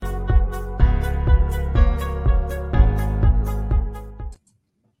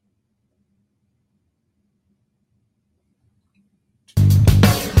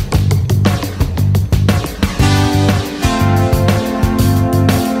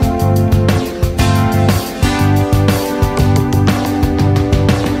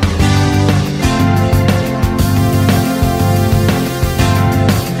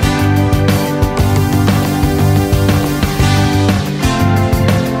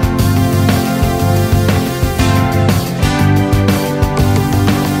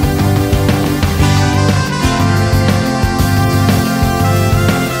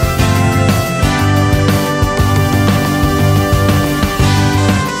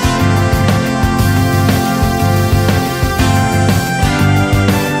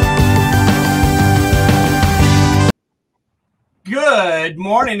Good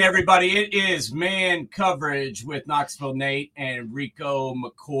morning, everybody. It is Man Coverage with Knoxville Nate and Rico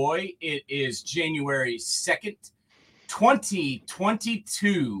McCoy. It is January 2nd,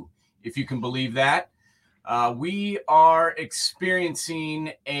 2022, if you can believe that. We are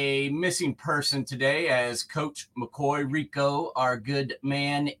experiencing a missing person today as Coach McCoy, Rico, our good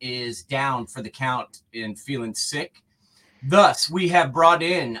man, is down for the count and feeling sick. Thus, we have brought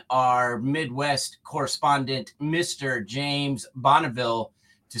in our Midwest correspondent, Mr. James Bonneville,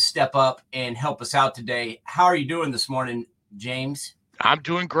 to step up and help us out today. How are you doing this morning, James? I'm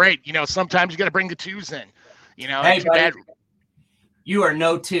doing great. You know, sometimes you got to bring the twos in. You know, hey, buddy, you are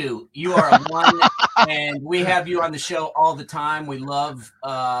no two. You are a one, and we have you on the show all the time. We love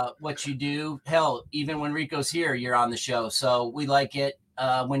what you do. Hell, even when Rico's here, you're on the show. So we like it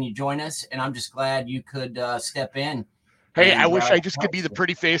when you join us, and I'm just glad you could step in. Hey, I wish I just could be the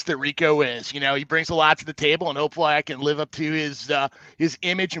pretty face that Rico is. You know, he brings a lot to the table, and hopefully I can live up to his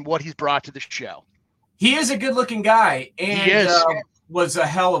image and what he's brought to the show. He is a good-looking guy, and he is. Was a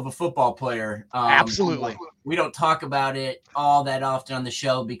hell of a football player. Absolutely. We don't talk about it all that often on the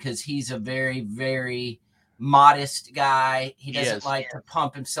show because he's a very, very modest guy. He doesn't like to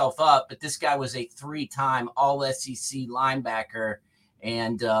pump himself up, but this guy was a 3-time All-SEC linebacker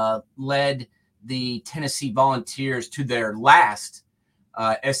and led the Tennessee Volunteers to their last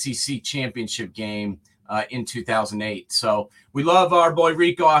SEC championship game in 2008. So we love our boy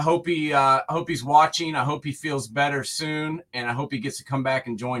Rico. I hope he's watching. I hope he feels better soon, and I hope he gets to come back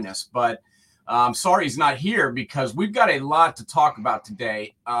and join us. But I'm sorry he's not here because we've got a lot to talk about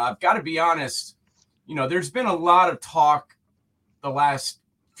today. I've got to be honest. You know, there's been a lot of talk the last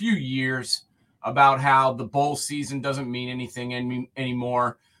few years about how the bowl season doesn't mean anything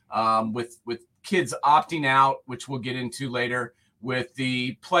anymore. With kids opting out, which we'll get into later, with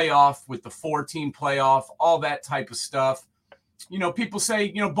the playoff, with the 4-team playoff, all that type of stuff. You know, people say,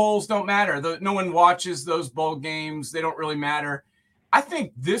 you know, bowls don't matter. No one watches those bowl games. They don't really matter. I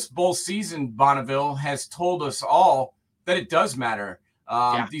think this bowl season, Bonneville, has told us all that it does matter.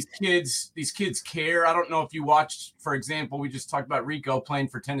 These kids care. I don't know if you watched, for example, we just talked about Rico playing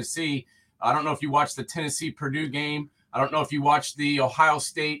for Tennessee. I don't know if you watched the Tennessee-Purdue game. I don't know if you watched the Ohio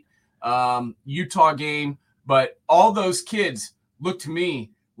State Utah game, but all those kids look to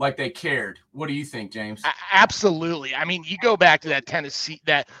me like they cared. What do you think, James? Absolutely. I mean, you go back to that Tennessee,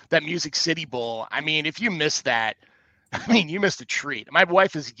 that Music City Bowl. I mean, if you missed that, I mean, you missed a treat. My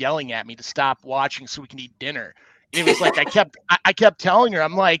wife is yelling at me to stop watching so we can eat dinner. It was like I kept telling her,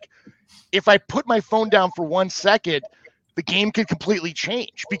 I'm like, if I put my phone down for 1 second, the game could completely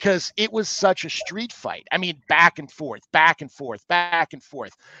change because it was such a street fight. I mean, back and forth, back and forth, back and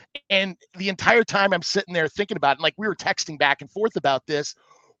forth. And the entire time I'm sitting there thinking about it, like we were texting back and forth about this.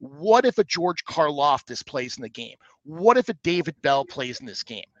 What if a George Karlaftis plays in the game? What if a David Bell plays in this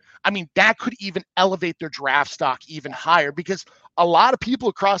game? I mean, that could even elevate their draft stock even higher because a lot of people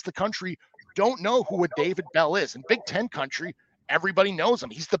across the country don't know who a David Bell is. In Big Ten country, everybody knows him.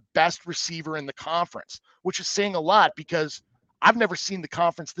 He's the best receiver in the conference, which is saying a lot because I've never seen the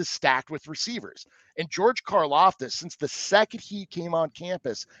conference this stacked with receivers. And George Karlaftis, since the second he came on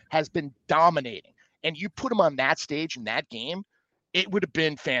campus, has been dominating. And you put him on that stage in that game, it would have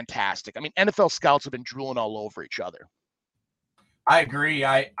been fantastic. I mean, NFL scouts have been drooling all over each other. I agree.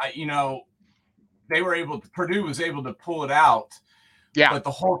 You know, Purdue was able to pull it out. Yeah. But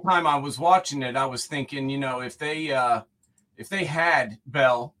the whole time I was watching it, I was thinking, you know, if they had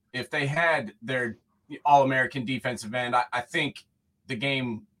Bell, if they had their All-American defensive end, I think the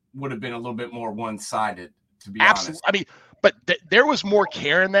game would have been a little bit more one-sided, to be honest. I mean, but there was more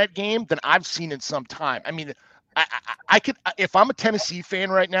care in that game than I've seen in some time. I mean, I could, if I'm a Tennessee fan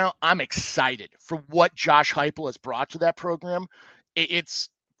right now, I'm excited for what Josh Heupel has brought to that program. It's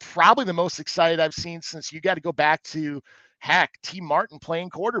probably the most excited I've seen since you got to go back to, heck, T. Martin playing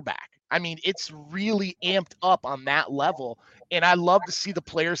quarterback. I mean, it's really amped up on that level. And I love to see the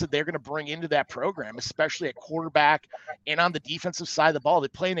players that they're going to bring into that program, especially at quarterback and on the defensive side of the ball. They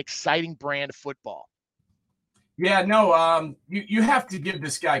play an exciting brand of football. Yeah, no, you have to give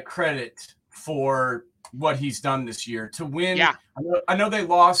this guy credit for what he's done this year. To win, yeah. I know they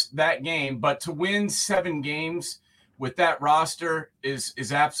lost that game, but to win 7 games with that roster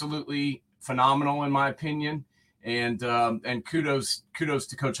is absolutely phenomenal in my opinion. And kudos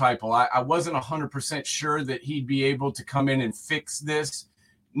to Coach Heupel. I wasn't 100% sure that he'd be able to come in and fix this,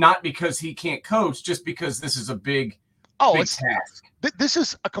 not because he can't coach, just because this is a big task. This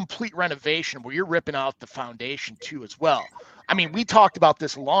is a complete renovation where you're ripping out the foundation too as well. I mean, we talked about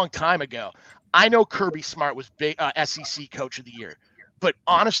this a long time ago. I know Kirby Smart was big SEC Coach of the Year, but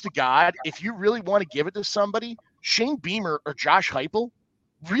honest to God, if you really want to give it to somebody, Shane Beamer or Josh Heupel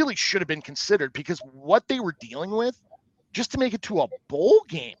really should have been considered, because what they were dealing with just to make it to a bowl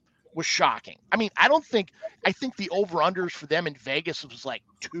game was shocking. I mean, I think the over-unders for them in Vegas was like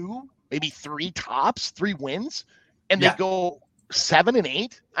 2, maybe 3 tops, 3 wins, and they go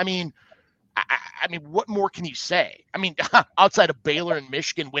 7-8. I mean, what more can you say? I mean, outside of Baylor and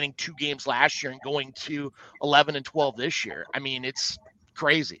Michigan winning 2 games last year and going to 11-12 this year, I mean, it's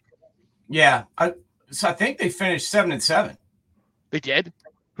crazy. Yeah, so I think they finished 7-7. They did,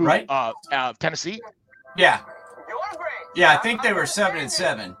 right? Tennessee. Yeah, I think they were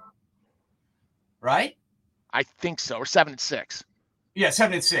 7-7, right? I think so, or 7-6. Yeah,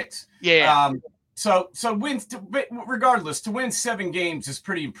 7-6. Yeah. So wins, regardless, to win 7 games is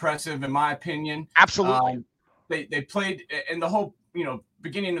pretty impressive in my opinion. Absolutely. They played, and the whole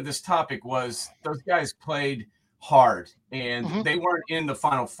beginning of this topic was those guys played hard, and they weren't in the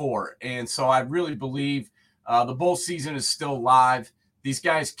Final Four, and so I really believe the bowl season is still alive. These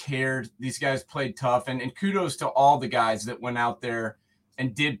guys cared. These guys played tough, and kudos to all the guys that went out there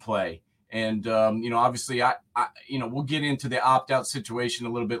and did play. And obviously, I we'll get into the opt-out situation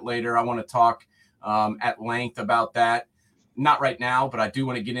a little bit later. I want to talk at length about that. Not right now, but I do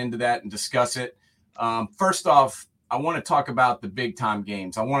want to get into that and discuss it. First off, I want to talk about the big time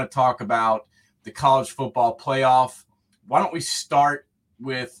games. I want to talk about the college football playoff. Why don't we start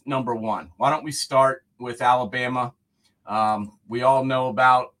with number 1? Why don't we start with Alabama? We all know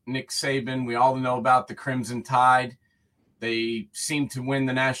about Nick Saban. We all know about the Crimson Tide. They seem to win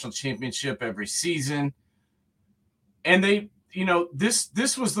the national championship every season. And they,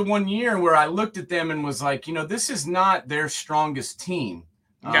 this was the one year where I looked at them and was like, this is not their strongest team.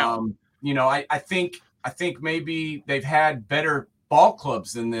 No. I think maybe they've had better ball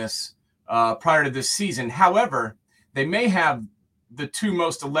clubs than this prior to this season. However, they may have the 2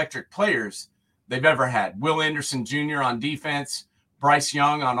 most electric players they've ever had. Will Anderson Jr. on defense, Bryce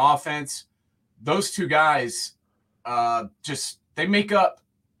Young on offense. Those 2 guys they make up,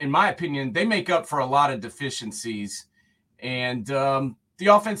 in my opinion, they make up for a lot of deficiencies. And the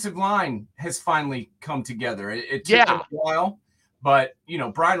offensive line has finally come together. It took them a while, but,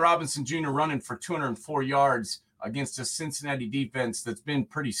 Brian Robinson Jr. running for 204 yards against a Cincinnati defense that's been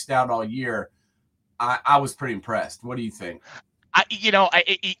pretty stout all year. I was pretty impressed. What do you think?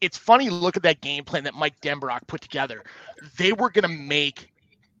 It's funny to look at that game plan that Mike Denbrock put together. They were going to make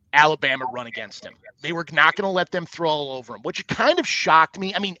Alabama run against him. They were not going to let them throw all over him, which kind of shocked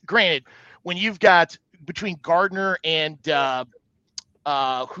me. I mean, granted, when you've got between Gardner and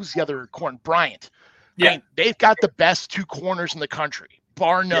who's the other corner? Bryant. Yeah. I mean, they've got the best 2 corners in the country,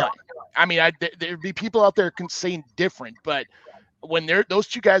 bar none. Yeah. I mean, there'd be people out there saying different, but when those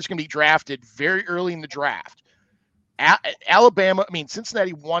 2 guys are going to be drafted very early in the draft,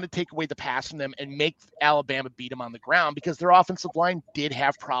 Cincinnati wanted to take away the pass from them and make Alabama beat them on the ground, because their offensive line did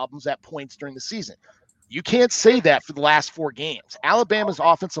have problems at points during the season. You can't say that for the last 4 games. Alabama's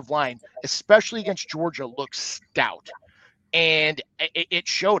offensive line, especially against Georgia, looks stout. And it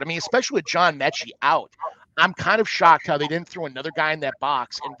showed. I mean, especially with John Mechie out. I'm kind of shocked how they didn't throw another guy in that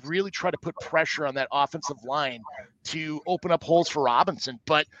box and really try to put pressure on that offensive line to open up holes for Robinson.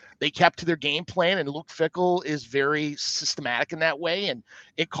 But they kept to their game plan, and Luke Fickell is very systematic in that way, and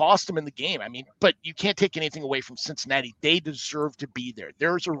it cost them in the game. I mean, but you can't take anything away from Cincinnati. They deserve to be there.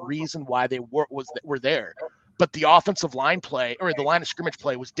 There's a reason why they were there. But the offensive line play, or the line of scrimmage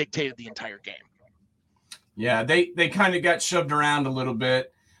play, was dictated the entire game. Yeah, they kind of got shoved around a little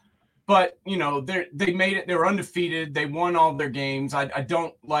bit. But, they made it. They were undefeated. They won all their games. I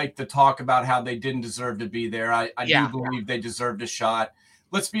don't like the talk about how they didn't deserve to be there. I do believe they deserved a shot.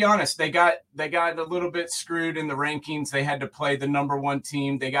 Let's be honest. They got a little bit screwed in the rankings. They had to play the number 1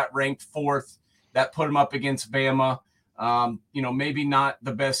 team. They got ranked 4th. That put them up against Bama. Maybe not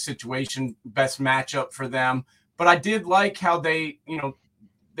the best situation, best matchup for them. But I did like how they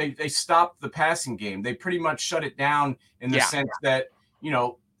stopped the passing game. They pretty much shut it down in the sense that,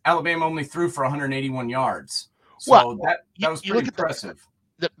 Alabama only threw for 181 yards. So that was pretty impressive.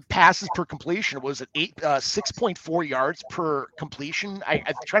 The passes per completion was at 6.4 yards per completion. I'm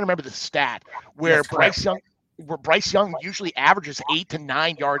trying to remember the stat where Bryce Young usually averages 8 to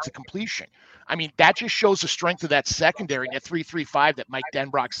 9 yards of completion. I mean, that just shows the strength of that secondary, that 3-3-5 that Mike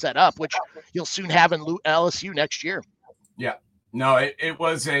Denbrock set up, which you'll soon have in LSU next year. Yeah, no, it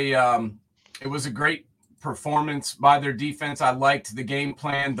was a great performance by their defense. I liked the game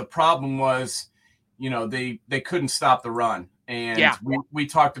plan. The problem was, they couldn't stop the run. And we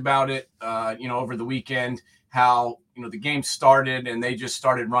talked about it, over the weekend, how, the game started and they just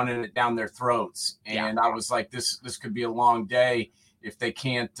started running it down their throats. And I was like, this could be a long day if they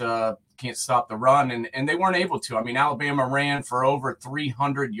can't can't stop the run, and they weren't able to. I mean, Alabama ran for over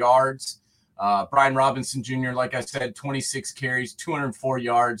 300 yards. Brian Robinson Jr., like I said, 26 carries, 204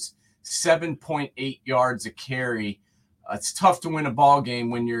 yards, 7.8 yards a carry. It's tough to win a ball game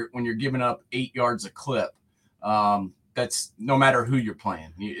when you're giving up 8 yards a clip. That's no matter who you're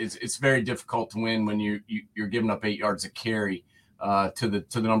playing. It's very difficult to win when you're giving up 8 yards a carry to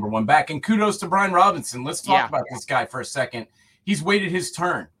the number one back. And kudos to Brian Robinson. Let's talk about this guy for a second. He's waited his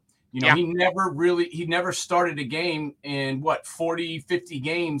turn. He never started a game in 40, 50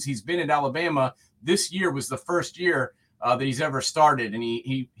 games he's been at Alabama. This year was the first year that he's ever started.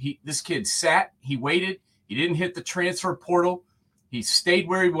 And this kid sat, he waited. He didn't hit the transfer portal. He stayed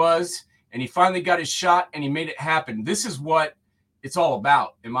where he was, and he finally got his shot, and he made it happen. This is what it's all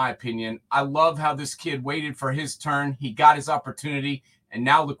about, in my opinion. I love how this kid waited for his turn. He got his opportunity, and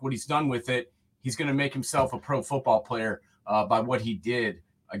now look what he's done with it. He's going to make himself a pro football player by what he did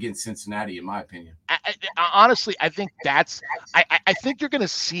against Cincinnati, in my opinion. Honestly, I think I think you're going to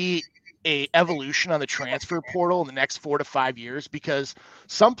see a evolution on the transfer portal in the next 4 to 5 years, because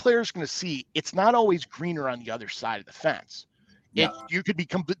some players are going to see it's not always greener on the other side of the fence. You could be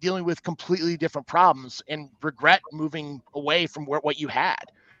dealing with completely different problems and regret moving away from what you had.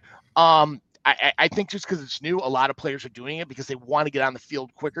 I think just because it's new, a lot of players are doing it because they want to get on the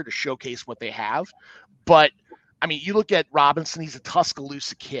field quicker to showcase what they have. But I mean, you look at Robinson, he's a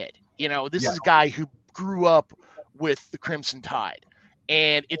Tuscaloosa kid. This is a guy who grew up with the Crimson Tide.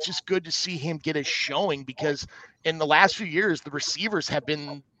 And it's just good to see him get a showing, because in the last few years, the receivers have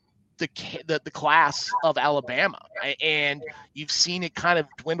been the class of Alabama. And you've seen it kind of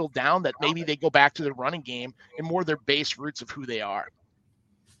dwindle down, that maybe they go back to the running game and more their base roots of who they are.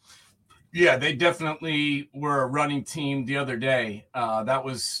 Yeah, they definitely were a running team the other day. That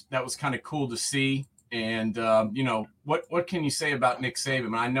was kind of cool to see. And, what can you say about Nick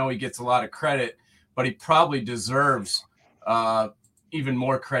Saban? I know he gets a lot of credit, but he probably deserves even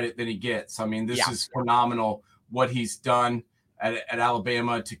more credit than he gets. I mean, this is phenomenal what he's done at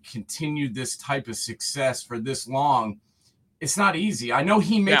Alabama to continue this type of success for this long. It's not easy. I know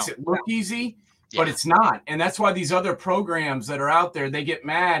he makes it look easy, but it's not. And that's why these other programs that are out there, they get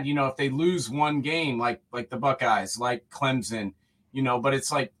mad, if they lose one game, like the Buckeyes, like Clemson, but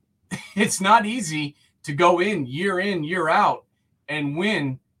it's like, it's not easy to go in, year out and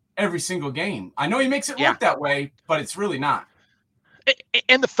win every single game. I know he makes it look that way, but it's really not.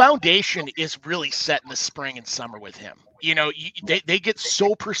 And the foundation is really set in the spring and summer with him. They get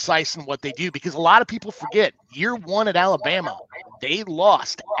so precise in what they do, because a lot of people forget year one at Alabama, they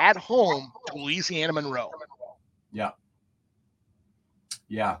lost at home to Louisiana Monroe. Yeah.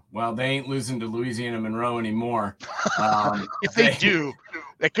 Yeah. Well, they ain't losing to Louisiana Monroe anymore. If they do,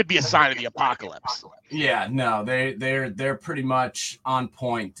 that could be a sign of the apocalypse. Yeah, no, they're pretty much on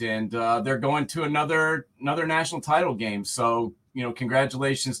point, and they're going to another national title game. So,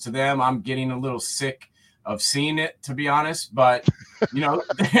 congratulations to them. I'm getting a little sick of seeing it, to be honest, but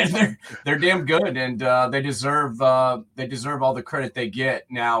they're damn good, and they deserve all the credit they get.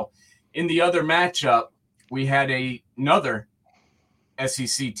 Now, in the other matchup, we had another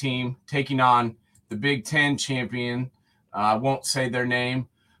SEC team taking on the Big Ten champion. I won't say their name,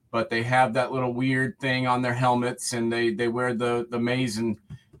 but they have that little weird thing on their helmets, and they wear the maize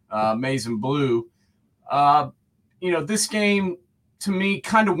and blue. This game to me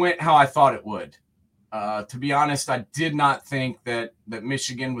kind of went how I thought it would. To be honest, I did not think that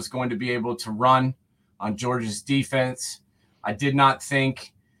Michigan was going to be able to run on Georgia's defense. I did not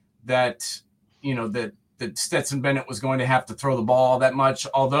think that Stetson Bennett was going to have to throw the ball that much,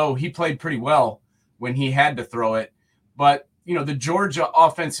 although he played pretty well when he had to throw it. But, the Georgia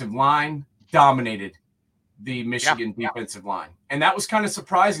offensive line dominated the Michigan defensive line. And that was kind of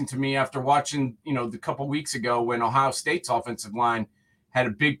surprising to me after watching, the couple weeks ago when Ohio State's offensive line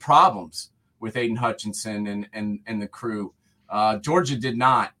had big problems with Aiden Hutchinson and the crew. Georgia did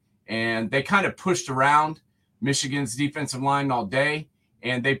not. And they kind of pushed around Michigan's defensive line all day,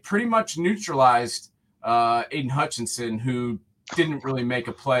 and they pretty much neutralized Aiden Hutchinson, who didn't really make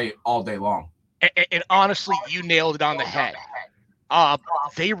a play all day long. And honestly, you nailed it on the head.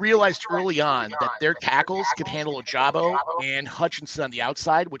 They realized early on that their tackles could handle Ojabo and Hutchinson on the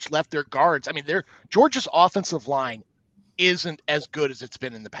outside, which left their guards. I mean, Georgia's offensive line isn't as good as it's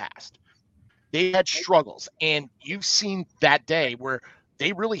been in the past. They had struggles, and you've seen that day where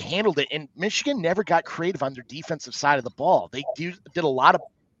they really handled it, and Michigan never got creative on their defensive side of the ball. They did a lot of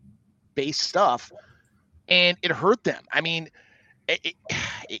base stuff, and it hurt them. I mean, and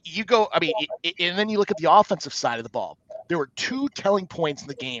then you look at the offensive side of the ball. There were two telling points in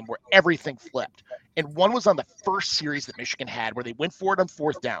the game where everything flipped. And one was on the first series that Michigan had where they went for it on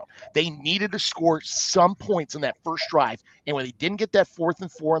fourth down. They needed to score some points in that first drive. And when they didn't get that 4th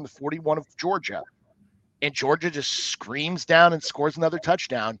and 4 on the 41 of Georgia, and Georgia just screams down and scores another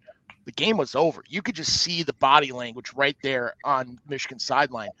touchdown, the game was over. You could just see the body language right there on Michigan's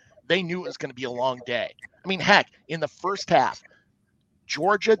sideline. They knew it was going to be a long day. I mean, heck, in the first half,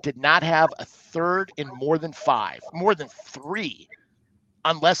 Georgia did not have a third and more than 3,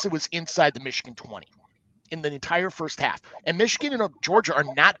 unless it was inside the Michigan 20 in the entire first half. And Michigan and Georgia are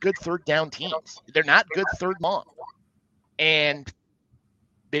not good third down teams. They're not good third long. And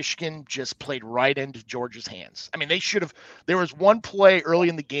Michigan just played right into Georgia's hands. I mean, they should have. There was one play early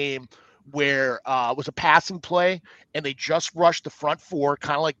in the game where it was a passing play, and they just rushed the front 4,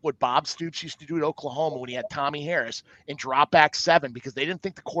 kind of like what Bob Stoops used to do at Oklahoma when he had Tommy Harris, and drop back 7 because they didn't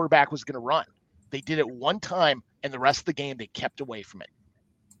think the quarterback was going to run. They did it one time, and the rest of the game they kept away from it.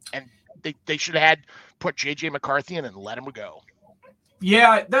 And they should have put J.J. McCarthy in and let him go.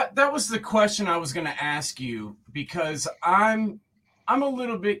 Yeah, that was the question I was going to ask you, because I'm a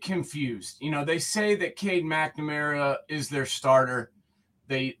little bit confused. You know, they say that Cade McNamara is their starter.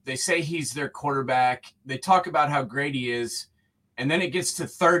 They say he's their quarterback. They talk about how great he is, and then it gets to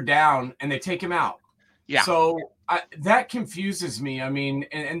third down, and they take him out. Yeah. So that confuses me. I mean,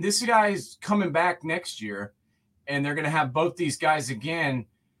 and this guy's coming back next year, and they're going to have both these guys again.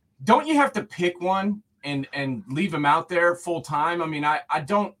 Don't you have to pick one and leave him out there full time? I mean, I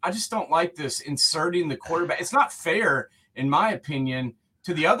just don't like this inserting the quarterback. It's not fair, in my opinion,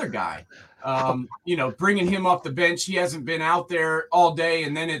 to the other guy. You know, bringing him off the bench. He hasn't been out there all day.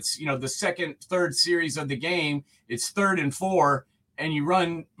 And then it's, you know, the second, third series of the game, it's 3rd and 4, and you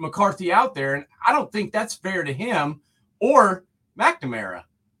run McCarthy out there. And I don't think that's fair to him or McNamara.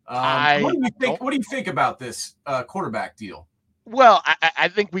 What do you think about this quarterback deal? Well, I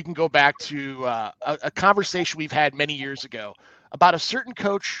think we can go back to a conversation we've had many years ago about a certain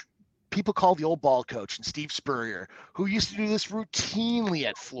coach people call the old ball coach, and Steve Spurrier, who used to do this routinely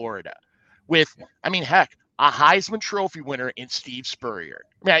at Florida with, I mean, heck, a Heisman Trophy winner in Steve Spurrier,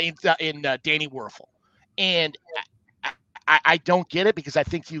 in Danny Werfel. And I don't get it, because I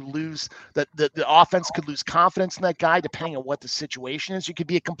think you lose the offense could lose confidence in that guy depending on what the situation is. You could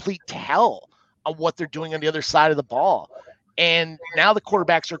be a complete tell on what they're doing on the other side of the ball. And now the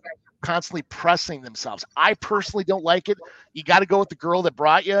quarterbacks are constantly pressing themselves. I personally don't like it. You got to go with the girl that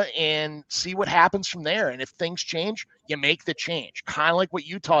brought you and see what happens from there. And if things change, you make the change. Kind of like what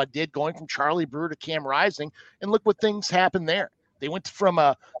Utah did, going from Charlie Brewer to Cam Rising. And look what things happened there. They went from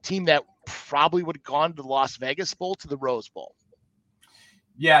a team that probably would have gone to the Las Vegas Bowl to the Rose Bowl.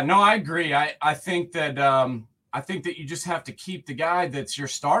 Yeah, no, I agree. I think that you just have to keep the guy that's your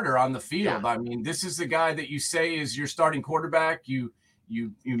starter on the field. Yeah. I mean, this is the guy that you say is your starting quarterback. You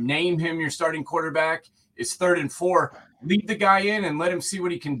name him your starting quarterback. It's 3rd and 4. Leave the guy in and let him see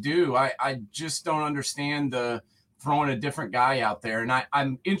what he can do. I just don't understand the throwing a different guy out there. And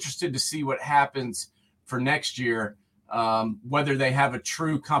I'm interested to see what happens for next year, whether they have a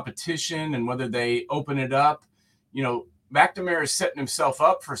true competition and whether they open it up. You know, McNamara is setting himself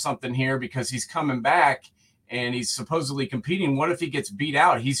up for something here because he's coming back and he's supposedly competing. What if he gets beat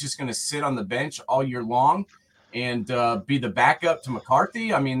out? He's just going to sit on the bench all year long and be the backup to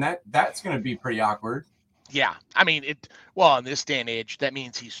McCarthy. I mean, that's going to be pretty awkward. Yeah. I mean, in this day and age, that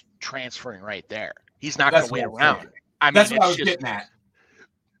means he's transferring right there. He's not going to wait around. That's what I was getting at.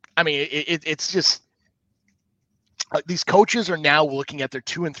 I mean, it's just these coaches are now looking at their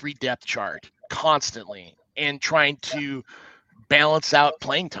 2 and 3 depth chart constantly and trying to balance out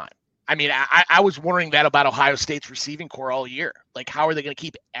playing time. I mean, I was wondering that about Ohio State's receiving core all year. Like, how are they going to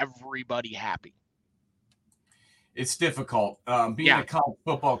keep everybody happy? It's difficult. Being a college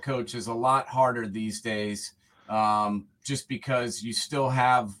football coach is a lot harder these days, just because you still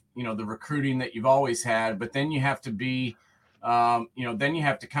have, the recruiting that you've always had, but then you have to be, then you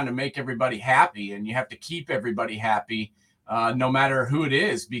have to kind of make everybody happy, and you have to keep everybody happy, no matter who it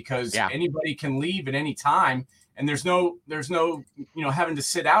is, because anybody can leave at any time. And there's no, having to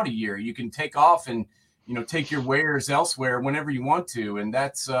sit out a year. You can take off and, take your wares elsewhere whenever you want to. And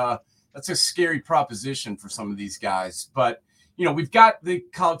that's a scary proposition for some of these guys. But, we've got the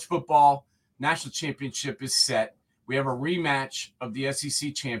college football national championship is set. We have a rematch of the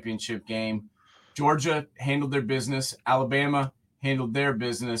SEC championship game. Georgia handled their business. Alabama handled their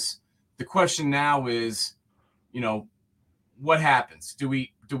business. The question now is, what happens? Do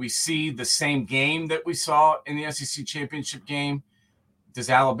we see the same game that we saw in the SEC championship game? Does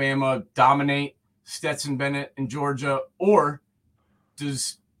Alabama dominate Stetson Bennett and Georgia, or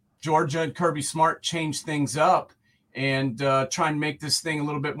does Georgia and Kirby Smart change things up and try and make this thing a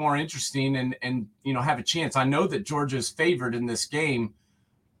little bit more interesting and have a chance. I know that Georgia's favored in this game,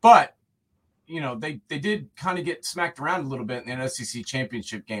 but they did kind of get smacked around a little bit in the SEC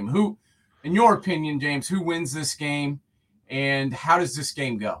championship game. Who, in your opinion, James, who wins this game, and how does this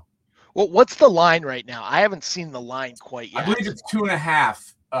game go? Well, what's the line right now? I haven't seen the line quite yet. I believe it's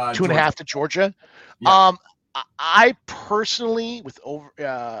 2.5. 2.5 to Georgia. Yeah. I personally, with over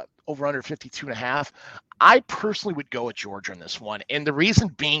under 52.5, I personally would go with Georgia on this one, and the reason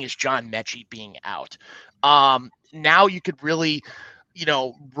being is John Mechie being out. Now you could really,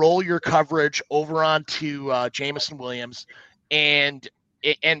 roll your coverage over onto Jamison Williams, and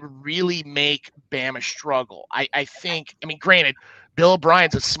really make Bama struggle. I think. Granted, Bill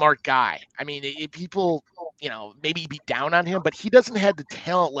O'Brien's a smart guy. People, maybe be down on him, but he doesn't have the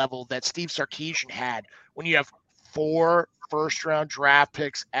talent level that Steve Sarkisian had when you have 4 first-round draft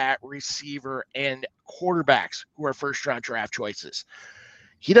picks at receiver and quarterbacks who are first-round draft choices.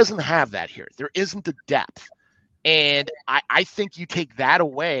 He doesn't have that here. There isn't the depth. And I think you take that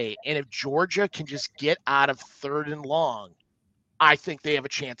away, and if Georgia can just get out of 3rd and long, I think they have a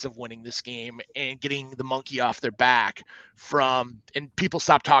chance of winning this game and getting the monkey off their back and people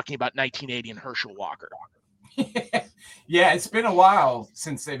stop talking about 1980 and Herschel Walker. Yeah, it's been a while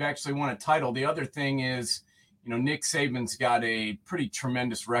since they've actually won a title. The other thing is, Nick Saban's got a pretty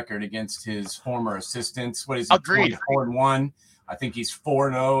tremendous record against his former assistants. What is it? Agreed. 24-1. I think he's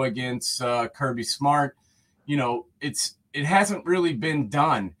 4-0 against Kirby Smart. It hasn't really been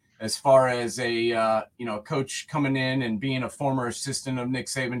done as far as a coach coming in and being a former assistant of Nick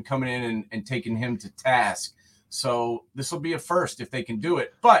Saban coming in and taking him to task. So this will be a first if they can do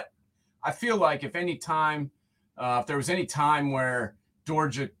it. But I feel like if there was any time where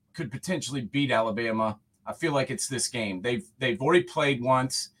Georgia could potentially beat Alabama, I feel like it's this game. They've already played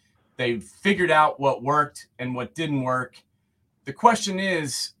once. They've figured out what worked and what didn't work. The question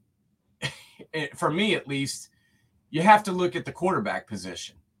is, for me at least, you have to look at the quarterback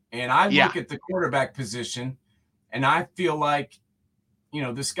position. And I look at the quarterback position, and I feel like,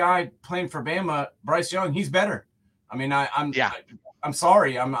 this guy playing for Bama, Bryce Young, he's better. I'm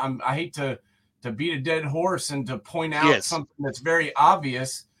sorry. I hate to beat a dead horse and to point out something that's very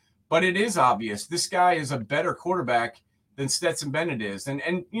obvious, but it is obvious. This guy is a better quarterback than Stetson Bennett is.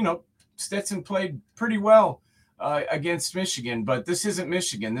 And Stetson played pretty well against Michigan, but this isn't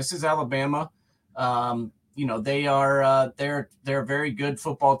Michigan. This is Alabama. They are they're a very good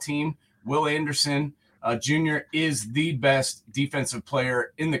football team. Will Anderson Jr. is the best defensive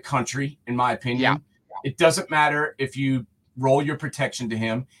player in the country, in my opinion. Yeah. It doesn't matter if you roll your protection to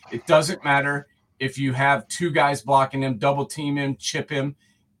him. It doesn't matter if you have 2 guys blocking him, double team him, chip him.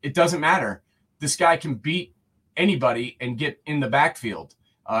 It doesn't matter. This guy can beat anybody and get in the backfield.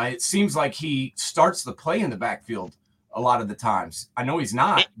 It seems like he starts the play in the backfield a lot of the times. I know he's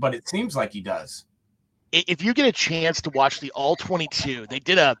not, but it seems like he does. If you get a chance to watch the All-22,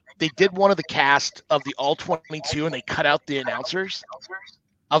 they did one of the cast of the All-22 and they cut out the announcers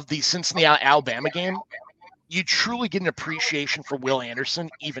of the Cincinnati Alabama game. You truly get an appreciation for Will Anderson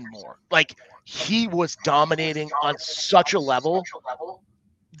even more. Like, he was dominating on such a level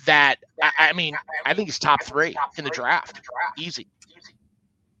that I think he's top 3 in the draft. Easy.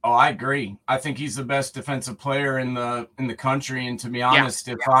 Oh, I agree. I think he's the best defensive player in the country. And to be honest,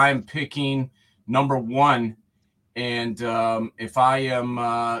 if I'm picking number 1, and if I am,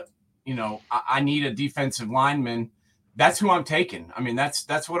 I need a defensive lineman, that's who I'm taking.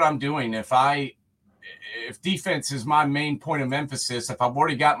 That's what I'm doing. If defense is my main point of emphasis, if I've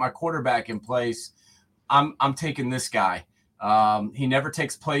already got my quarterback in place, I'm taking this guy. He never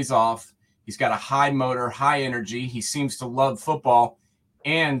takes plays off. He's got a high motor, high energy. He seems to love football,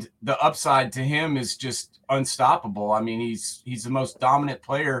 and the upside to him is just unstoppable. He's the most dominant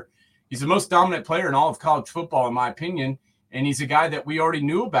player. He's the most dominant player in all of college football, in my opinion, and he's a guy that we already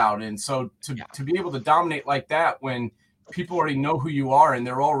knew about. And so to be able to dominate like that when people already know who you are and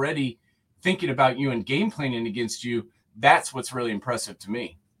they're already thinking about you and game planning against you, that's what's really impressive to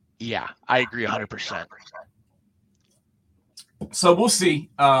me. Yeah, I agree 100%. So we'll see.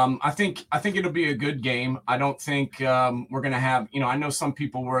 I think it'll be a good game. I don't think we're going to have, I know some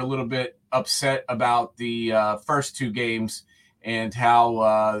people were a little bit upset about the first 2 games and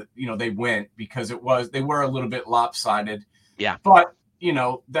how, they went because they were a little bit lopsided. Yeah. But,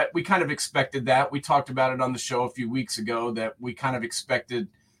 that we kind of expected that. We talked about it on the show a few weeks ago that we kind of expected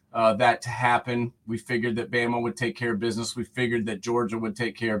that to happen. We figured that Bama would take care of business. We figured that Georgia would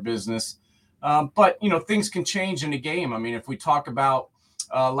take care of business. But, things can change in a game. If we talk about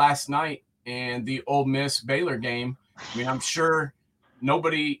last night and the Ole Miss Baylor game, I'm sure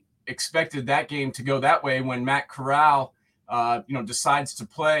nobody expected that game to go that way when Matt Corral, decides to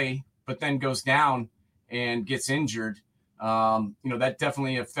play, but then goes down and gets injured. That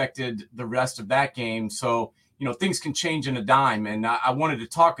definitely affected the rest of that game. So, things can change in a dime. And I wanted to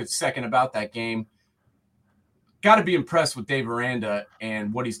talk a second about that game. Got to be impressed with Dave Aranda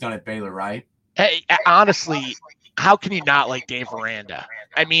and what he's done at Baylor, right? Hey, honestly, how can you not like Dave Aranda?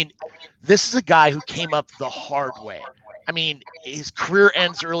 I mean, this is a guy who came up the hard way. I mean, his career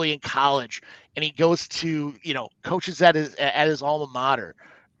ends early in college, and he goes to, coaches at his alma mater.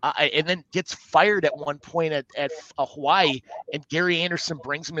 And then gets fired at one point at Hawaii, and Gary Anderson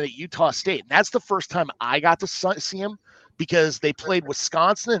brings him in at Utah State. And that's the first time I got to see him, because they played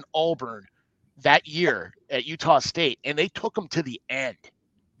Wisconsin and Auburn that year at Utah State, and they took him to the end.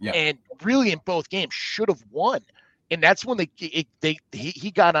 Yeah. And really in both games should have won. And that's when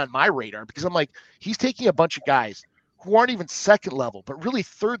he got on my radar, because I'm like, he's taking a bunch of guys who aren't even second level, but really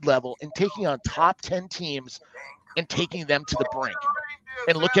third level, and taking on top 10 teams and taking them to the brink.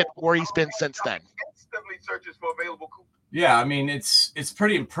 And look at where he's been since then. Yeah, I mean, it's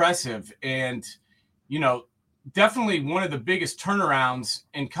pretty impressive. And, definitely one of the biggest turnarounds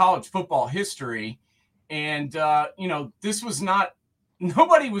in college football history. And, this was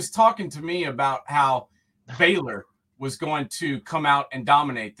nobody was talking to me about how Baylor was going to come out and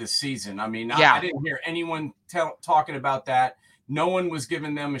dominate this season. I mean, I didn't hear anyone talking about that. No one was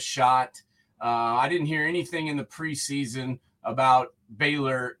giving them a shot. I didn't hear anything in the preseason about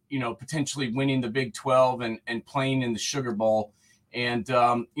Baylor, potentially winning the Big 12 and playing in the Sugar Bowl. And,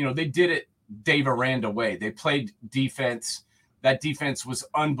 they did it Dave Aranda way. They played defense. That defense was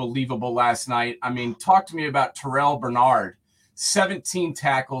unbelievable last night. I mean, talk to me about Terrell Bernard. 17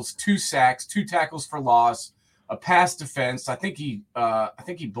 tackles, 2 sacks, 2 tackles for loss, a pass defense. I think he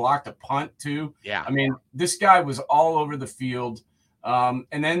blocked a punt too. Yeah. I mean, this guy was all over the field. And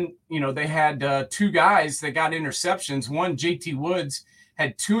then, they had 2 guys that got interceptions. One, JT Woods,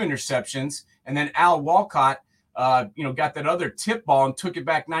 had 2 interceptions. And then Al Walcott, got that other tip ball and took it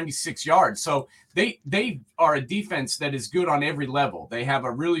back 96 yards. So they are a defense that is good on every level. They have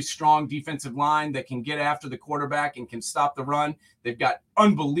a really strong defensive line that can get after the quarterback and can stop the run. They've got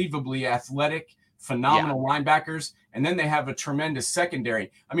unbelievably athletic, phenomenal linebackers. And then they have a tremendous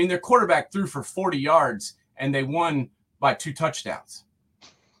secondary. I mean, their quarterback threw for 40 yards and they won by 2 touchdowns.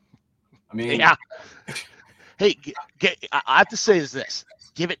 I mean, yeah. Hey, I have to say is this: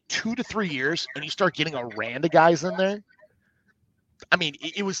 give it 2 to 3 years, and you start getting Aranda guys in there. I mean,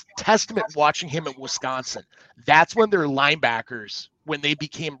 it was testament watching him at Wisconsin. That's when their linebackers, when they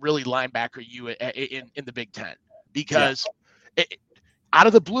became really linebacker in the Big Ten, because out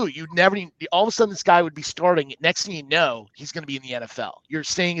of the blue, you'd never all of a sudden this guy would be starting. Next thing you know, he's going to be in the NFL. You're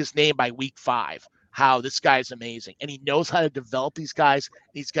saying his name by week 5. How this guy's amazing, and he knows how to develop these guys.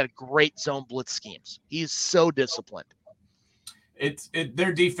 He's got great zone blitz schemes. He is so disciplined.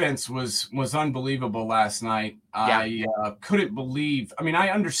 Their defense was unbelievable last night. Yeah. I couldn't believe. I mean, I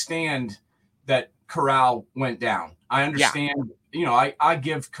understand that Corral went down. I understand. Yeah. I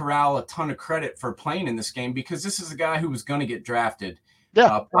give Corral a ton of credit for playing in this game, because this is a guy who was going to get drafted,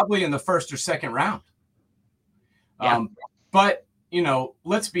 probably in the 1st or 2nd round. Yeah. But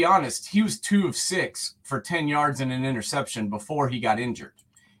let's be honest. He was 2 of 6 for 10 yards and an interception before he got injured.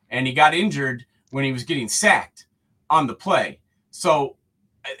 And he got injured when he was getting sacked on the play. So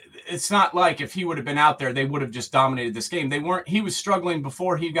it's not like if he would have been out there, they would have just dominated this game. He was struggling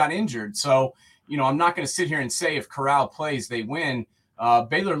before he got injured. So, I'm not going to sit here and say if Corral plays, they win.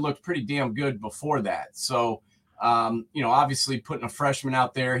 Baylor looked pretty damn good before that. So, obviously putting a freshman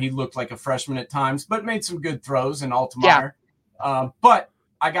out there, he looked like a freshman at times, but made some good throws in Altamar. Yeah. But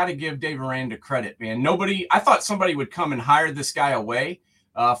I got to give Dave Aranda credit, man. I thought somebody would come and hire this guy away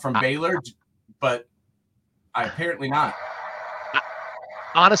from Baylor, but apparently not.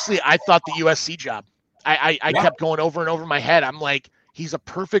 Honestly, I thought the USC job. I kept going over and over my head. I'm like, he's a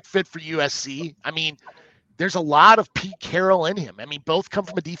perfect fit for USC. I mean, there's a lot of Pete Carroll in him. I mean, both come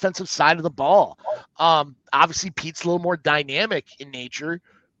from a defensive side of the ball. Obviously, Pete's a little more dynamic in nature,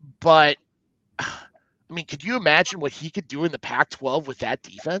 but I mean, could you imagine what he could do in the Pac-12 with that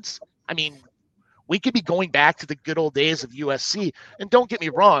defense? I mean, we could be going back to the good old days of USC. And don't get me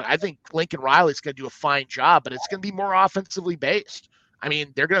wrong, I think Lincoln Riley's going to do a fine job, but it's going to be more offensively based. I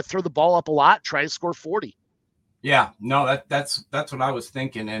mean, they're going to throw the ball up a lot, try to score 40. Yeah, no, that's what I was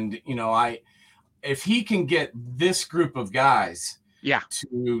thinking. And, if he can get this group of guys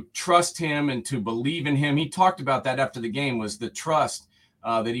to trust him and to believe in him, he talked about that after the game, was the trust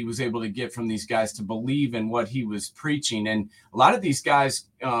that he was able to get from these guys to believe in what he was preaching. And a lot of these guys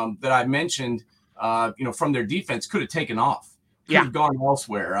that I mentioned, from their defense could have taken off. could have gone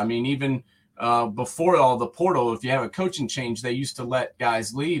elsewhere. I mean, even before all the portal, if you have a coaching change, they used to let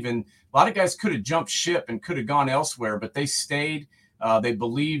guys leave, and a lot of guys could have jumped ship and could have gone elsewhere, but they stayed. They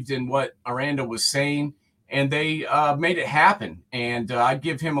believed in what Aranda was saying, and they made it happen. And I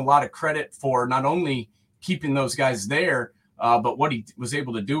give him a lot of credit for not only keeping those guys there, but what he was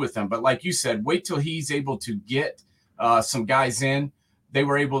able to do with them. But like you said, wait till he's able to get some guys in. They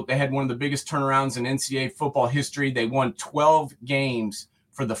had one of the biggest turnarounds in NCAA football history. They won 12 games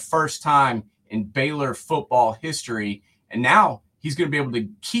for the first time in Baylor football history. And now he's going to be able to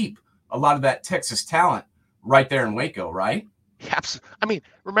keep a lot of that Texas talent right there in Waco, right? Absolutely. I mean,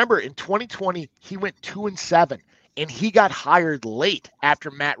 remember in 2020, he went 2-7, and he got hired late after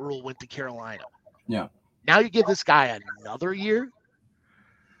Matt Rhule went to Carolina. Yeah. Now you give this guy another year,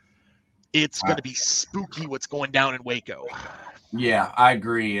 it's going to be spooky what's going down in Waco. Yeah, I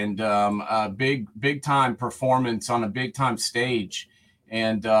agree. And a big time performance on a big time stage.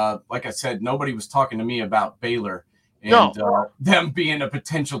 And like I said, nobody was talking to me about Baylor and them being a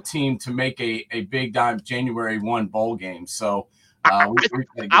potential team to make a big time January 1 bowl game. So I would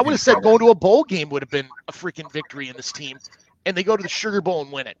have said going to a bowl game would have been a freaking victory in this team, and they go to the Sugar Bowl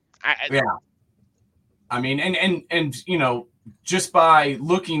and win it. Yeah. I mean, and you know, just by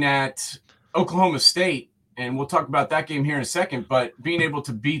looking at Oklahoma State, and we'll talk about that game here in a second, but being able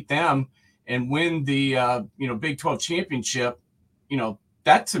to beat them and win the Big 12 championship,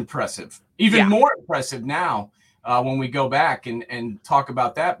 that's impressive. Even more impressive now when we go back and talk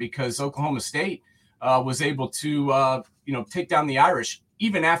about that, because Oklahoma State was able to take down the Irish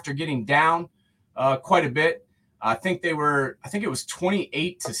even after getting down quite a bit. I think it was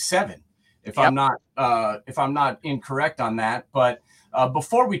 28-7. If I'm not incorrect on that. But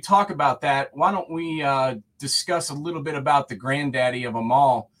before we talk about that, why don't we discuss a little bit about the granddaddy of them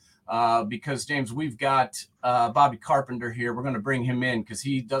all? Because, James, we've got Bobby Carpenter here. We're going to bring him in because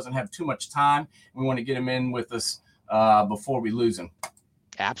he doesn't have too much time. We want to get him in with us before we lose him.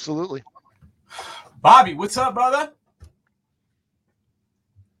 Absolutely. Bobby, what's up, brother?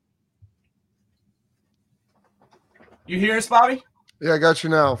 You hear us, Bobby? Yeah, I got you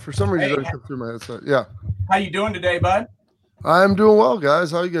now. For some reason, it doesn't come through my headset. Yeah. How you doing today, bud? I'm doing well,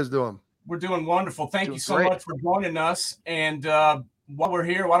 guys. How you guys doing? We're doing wonderful. Thank you so much for joining us. And while we're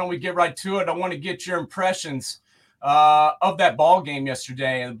here, why don't we get right to it? I want to get your impressions of that ball game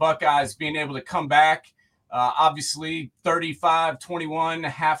yesterday and the Buckeyes being able to come back. Obviously, 35-21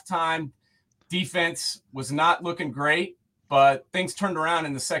 halftime. Defense was not looking great, but things turned around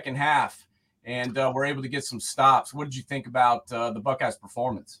in the second half. And we're able to get some stops. What did you think about the Buckeyes'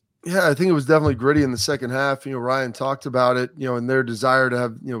 performance? Yeah, I think it was definitely gritty in the second half. Ryan talked about it, and their desire to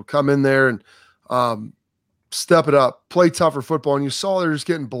have, come in there and step it up, play tougher football. And you saw they're just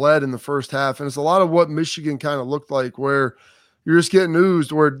getting bled in the first half. And it's a lot of what Michigan kind of looked like, where you're just getting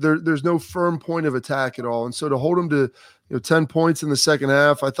oozed, where there's no firm point of attack at all. And so to hold them to 10 points in the second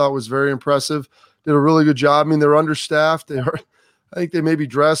half, I thought was very impressive. Did a really good job. I mean, they're understaffed. I think they maybe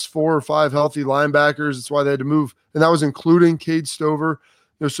dressed 4 or 5 healthy linebackers. That's why they had to move. And that was including Cade Stover.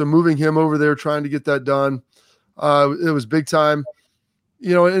 So moving him over there, trying to get that done. It was big time,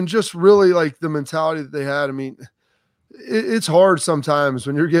 and just really like the mentality that they had. I mean, it's hard sometimes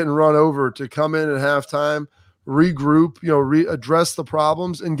when you're getting run over to come in at halftime, regroup, address the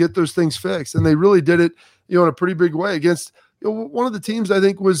problems and get those things fixed. And they really did it, in a pretty big way against one of the teams I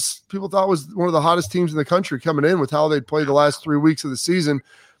think people thought was one of the hottest teams in the country coming in with how they'd played the last 3 weeks of the season.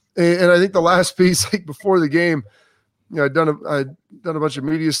 And I think the last piece, like before the game, I'd done a bunch of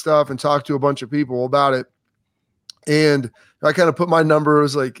media stuff and talked to a bunch of people about it. And I kind of put my number. It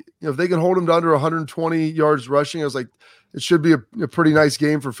was like, if they can hold them to under 120 yards rushing, I was like, it should be a pretty nice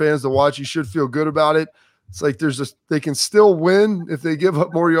game for fans to watch. You should feel good about it. It's like they can still win if they give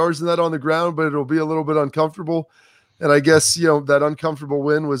up more yards than that on the ground, but it'll be a little bit uncomfortable. And I guess, that uncomfortable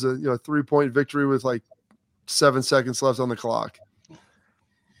win was a 3-point victory with like 7 seconds left on the clock.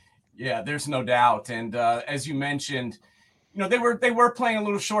 Yeah, there's no doubt. And as you mentioned, they were playing a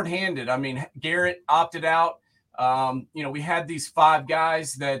little shorthanded. I mean, Garrett opted out. We had these 5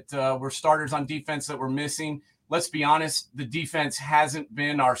 guys that were starters on defense that were missing. Let's be honest, the defense hasn't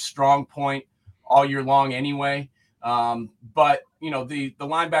been our strong point all year long anyway. But the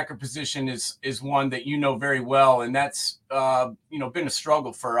linebacker position is one that very well, and that's been a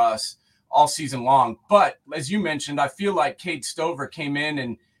struggle for us all season long. But as you mentioned, I feel like Cade Stover came in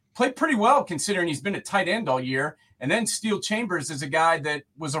and played pretty well considering he's been a tight end all year. And then Steele Chambers is a guy that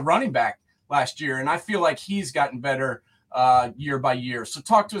was a running back last year, and I feel like he's gotten better year by year. So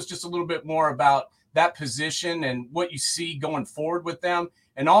talk to us just a little bit more about that position and what you see going forward with them.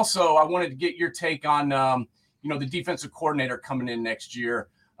 And also, I wanted to get your take on the defensive coordinator coming in next year,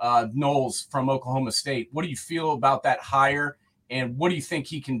 Knowles from Oklahoma State. What do you feel about that hire, and what do you think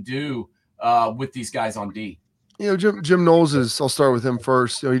he can do with these guys on D? Jim Knowles I'll start with him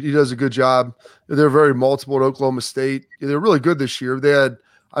first. He does a good job. They're very multiple at Oklahoma State. They're really good this year. They had,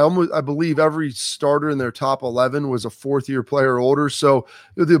 I believe every starter in their top 11 was a fourth-year player or older. So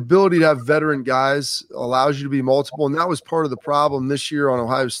the ability to have veteran guys allows you to be multiple. And that was part of the problem this year on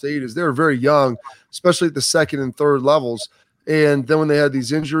Ohio State is they were very young, especially at the second and third levels. And then when they had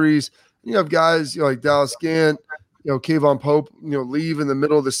these injuries, you have guys like Dallas Gant, Kayvon Pope, leave in the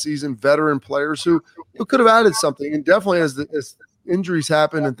middle of the season, veteran players who could have added something. And definitely as injuries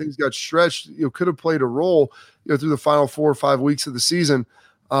happened and things got stretched, could have played a role, through the final 4 or 5 weeks of the season.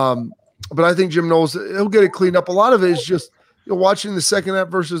 But I think Jim Knowles, he'll get it cleaned up. A lot of it is just watching the second half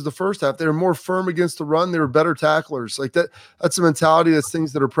versus the first half. They were more firm against the run. They were better tacklers. Like that's a mentality. That's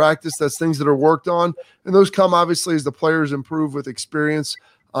things that are practiced. That's things that are worked on. And those come obviously as the players improve with experience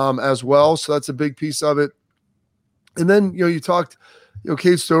as well. So that's a big piece of it. And then, you talked,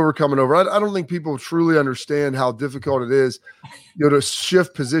 Cade Stover coming over. I don't think people truly understand how difficult it is, to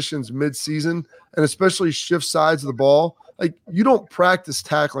shift positions mid-season and especially shift sides of the ball. Like, you don't practice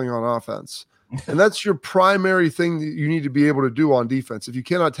tackling on offense. And that's your primary thing that you need to be able to do on defense. If you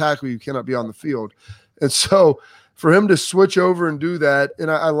cannot tackle, you cannot be on the field. And so for him to switch over and do that, and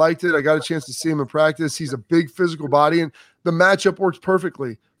I liked it. I got a chance to see him in practice. He's a big physical body, and the matchup works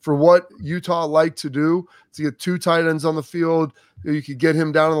perfectly for what Utah liked to do, to get 2 tight ends on the field. You could get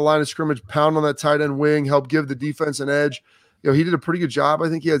him down on the line of scrimmage, pound on that tight end wing, help give the defense an edge. He did a pretty good job. I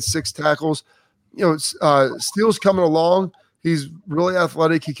think he had 6 tackles. Steele's coming along. He's really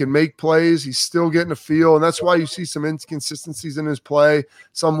athletic. He can make plays. He's still getting a feel, and that's why you see some inconsistencies in his play.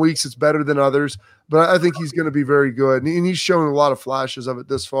 Some weeks it's better than others, but I think he's going to be very good, and he's shown a lot of flashes of it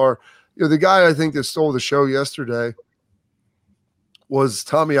this far. The guy I think that stole the show yesterday was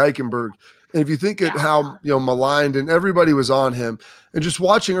Tommy Eichenberg. And if you think at how maligned and everybody was on him, and just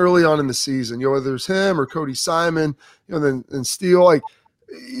watching early on in the season, whether it's him or Cody Simon, and Steele, like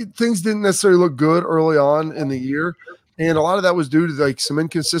things didn't necessarily look good early on in the year. And a lot of that was due to like some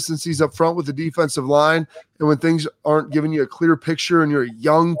inconsistencies up front with the defensive line. And when things aren't giving you a clear picture and you're a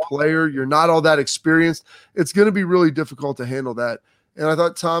young player, you're not all that experienced, it's going to be really difficult to handle that. And I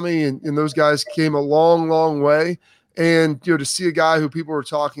thought Tommy and those guys came a long, long way. And, to see a guy who people were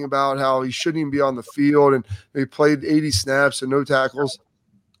talking about how he shouldn't even be on the field and he played 80 snaps and no tackles,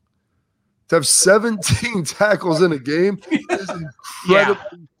 to have 17 tackles in a game is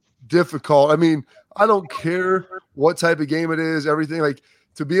incredibly difficult. I mean, I don't care what type of game it is, everything, like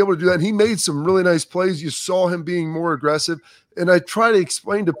to be able to do that. And he made some really nice plays. You saw him being more aggressive. And I try to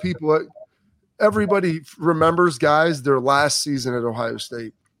explain to people, everybody remembers guys their last season at Ohio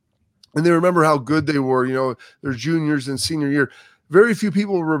State. And they remember how good they were, their juniors and senior year. Very few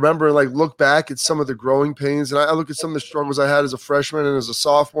people remember and look back at some of the growing pains. And I look at some of the struggles I had as a freshman and as a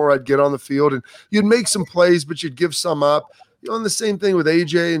sophomore. I'd get on the field and you'd make some plays, but you'd give some up. And the same thing with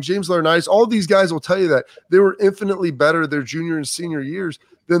AJ and James Laurinaitis. All these guys will tell you that they were infinitely better their junior and senior years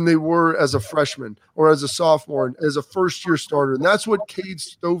than they were as a freshman or as a sophomore and as a first-year starter. And that's what Cade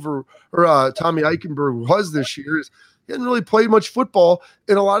Stover or Tommy Eichenberg was this year. Is he hadn't really played much football,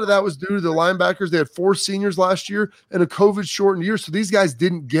 and a lot of that was due to the linebackers. They had 4 seniors last year and a COVID-shortened year, so these guys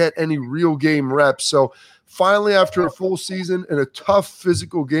didn't get any real game reps. So finally, after a full season and a tough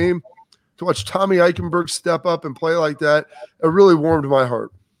physical game, to watch Tommy Eichenberg step up and play like that, it really warmed my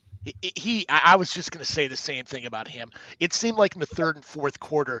heart. I was just going to say the same thing about him. It seemed like in the third and fourth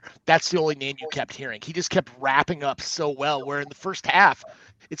quarter, that's the only name you kept hearing. He just kept wrapping up so well, where in the first half,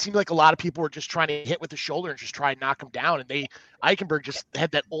 it seemed like a lot of people were just trying to hit with the shoulder and just try and knock him down. And Eichenberg just had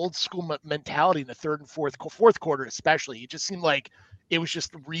that old school mentality in the third and fourth quarter, especially. It just seemed like it was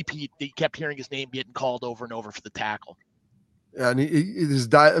just the repeat that you kept hearing his name getting called over and over for the tackle. Yeah, and his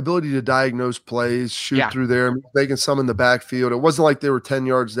ability to diagnose plays, shoot through there, making some in the backfield. It wasn't like they were 10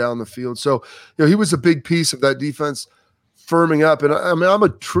 yards down the field. So, he was a big piece of that defense firming up. And I mean, I'm a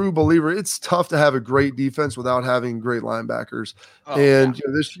true believer. It's tough to have a great defense without having great linebackers.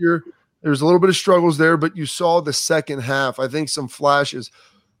 This year, there's a little bit of struggles there, but you saw the second half, I think some flashes.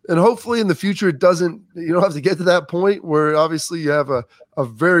 And hopefully in the future, you don't have to get to that point where obviously you have a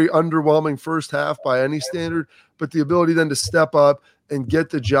very underwhelming first half by any standard, but the ability then to step up and get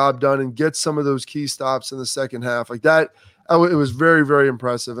the job done and get some of those key stops in the second half like that. It was very, very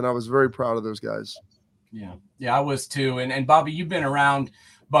impressive. And I was very proud of those guys. Yeah, I was too. And Bobby, you've been around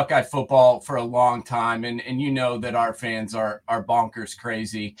Buckeye football for a long time, and you know that our fans are bonkers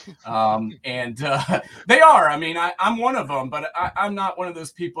crazy, and they are. I mean, I'm one of them, but I'm not one of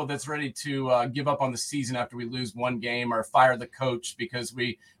those people that's ready to give up on the season after we lose one game or fire the coach because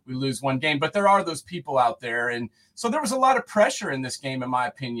we lose one game. But there are those people out there, and so there was a lot of pressure in this game, in my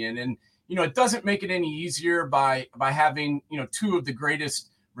opinion, and it doesn't make it any easier by having two of the greatest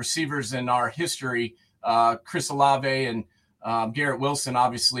receivers in our history, Chris Olave and Garrett Wilson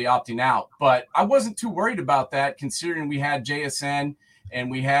obviously opting out, but I wasn't too worried about that considering we had JSN and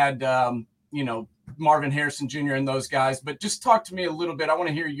we had, Marvin Harrison Jr. and those guys. But just talk to me a little bit. I want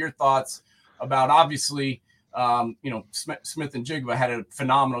to hear your thoughts about obviously, Smith-Njigba had a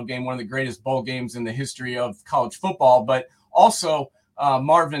phenomenal game, one of the greatest bowl games in the history of college football, but also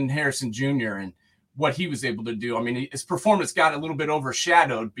Marvin Harrison Jr. and what he was able to do. I mean, his performance got a little bit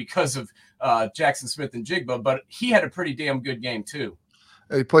overshadowed because of Jackson Smith-Njigba, but he had a pretty damn good game too.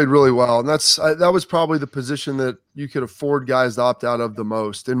 He played really well, and that was probably the position that you could afford guys to opt out of the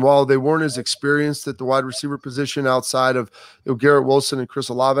most. And while they weren't as experienced at the wide receiver position outside of Garrett Wilson and Chris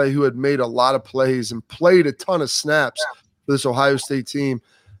Olave, who had made a lot of plays and played a ton of snaps for this Ohio State team,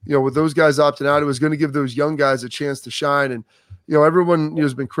 with those guys opting out, it was going to give those young guys a chance to shine. And everyone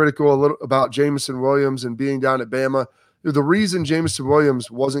has been critical a little about Jameson Williams and being down at Bama. The reason Jameson Williams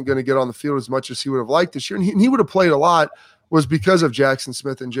wasn't going to get on the field as much as he would have liked this year, and he would have played a lot, was because of Jackson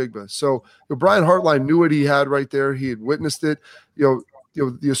Smith-Njigba. So Brian Hartline knew what he had right there. He had witnessed it. You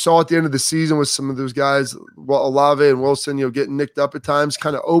saw at the end of the season with some of those guys, Olave and Wilson, getting nicked up at times,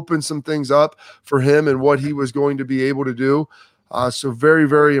 kind of opened some things up for him and what he was going to be able to do. So very,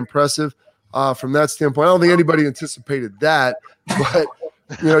 very impressive from that standpoint. I don't think anybody anticipated that, but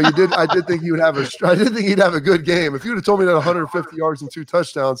I did think he would have I did think he'd have a good game. If you would have told me that 150 yards and 2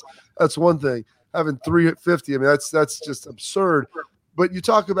 touchdowns, that's one thing. Having 350, I mean, that's just absurd. But you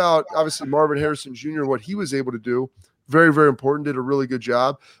talk about obviously Marvin Harrison Jr., what he was able to do, very, very important, did a really good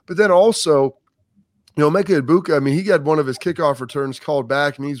job. But then also, Emeka Egbuka, I mean, he got one of his kickoff returns called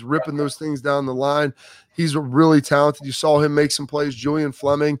back, and he's ripping those things down the line. He's really talented. You saw him make some plays. Julian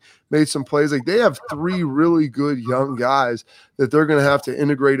Fleming made some plays. Like, they have 3 really good young guys that they're going to have to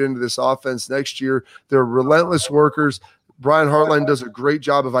integrate into this offense next year. They're relentless workers. Brian Hartline does a great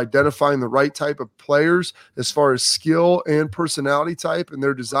job of identifying the right type of players as far as skill and personality type and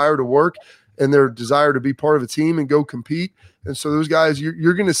their desire to work and their desire to be part of a team and go compete. And so those guys,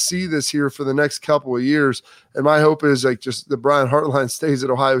 you're going to see this here for the next couple of years. And my hope is just that Brian Hartline stays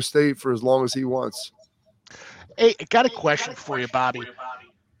at Ohio State for as long as he wants. Hey, I got a question for you, Bobby.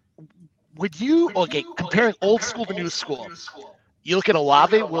 Would you, comparing old school to new school, you look at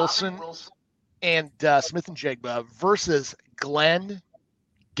Olave, Wilson, and Smith-Njigba versus Glenn,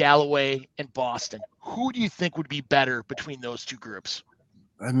 Galloway, and Boston. Who do you think would be better between those two groups?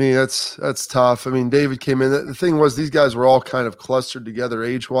 I mean, that's tough. I mean, David came in. The thing was, these guys were all kind of clustered together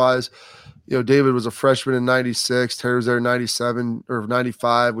age-wise. David was a freshman in 96. Terry was there in 97 or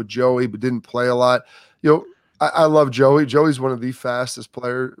 95 with Joey, but didn't play a lot. I love Joey. Joey's one of the fastest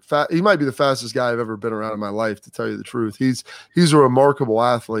players. He might be the fastest guy I've ever been around in my life, to tell you the truth. He's a remarkable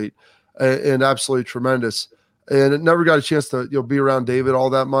athlete. And absolutely tremendous. And it never got a chance to be around David all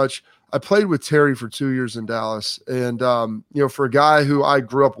that much. I played with Terry for 2 years in Dallas. And, for a guy who I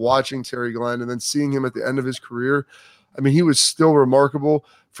grew up watching, Terry Glenn, and then seeing him at the end of his career, I mean, he was still remarkable.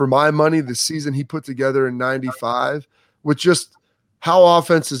 For my money, the season he put together in 95, with just how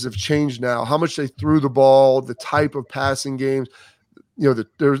offenses have changed now, how much they threw the ball, the type of passing games.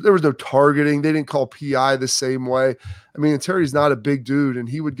 There was no targeting. They didn't call PI the same way. I mean, Terry's not a big dude, and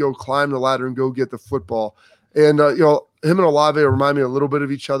he would go climb the ladder and go get the football. And, him and Olave remind me a little bit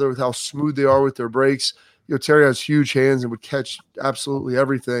of each other with how smooth they are with their breaks. Terry has huge hands and would catch absolutely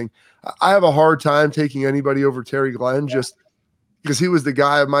everything. I have a hard time taking anybody over Terry Glenn just because he was the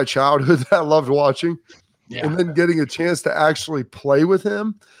guy of my childhood that I loved watching. Yeah. And then getting a chance to actually play with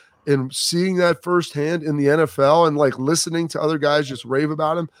him and seeing that firsthand in the NFL and listening to other guys just rave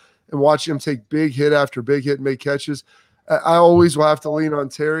about him and watching him take big hit after big hit and make catches. I always will have to lean on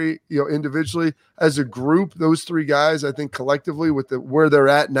Terry, individually. As a group, those 3 guys, I think collectively with where they're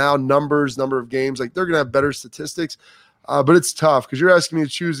at now, number of games, they're going to have better statistics. But it's tough because you're asking me to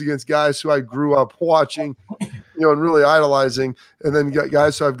choose against guys who I grew up watching, and really idolizing, and then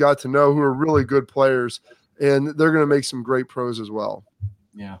guys who I've got to know who are really good players, and they're going to make some great pros as well.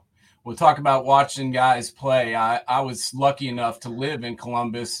 Yeah. We'll talk about watching guys play. I was lucky enough to live in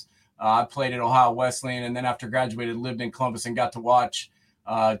Columbus. I played at Ohio Wesleyan, and then after graduated, lived in Columbus and got to watch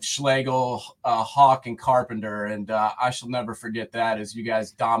Schlegel, Hawk, and Carpenter. And I shall never forget that, as you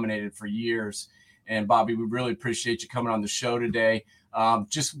guys dominated for years. And, Bobby, we really appreciate you coming on the show today.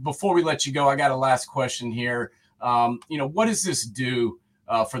 Just before we let you go, I got a last question here. What does this do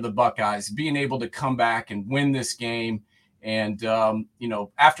for the Buckeyes, being able to come back and win this game? And,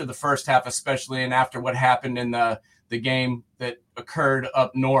 after the first half, especially, and after what happened in the game that occurred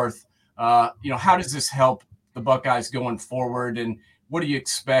up north, how does this help the Buckeyes going forward? And what do you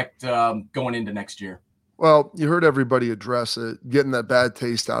expect going into next year? Well, you heard everybody address it, getting that bad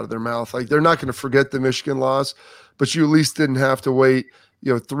taste out of their mouth. Like, they're not going to forget the Michigan loss, but you at least didn't have to wait,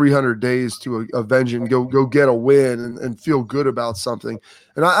 300 days to avenge and go get a win and feel good about something.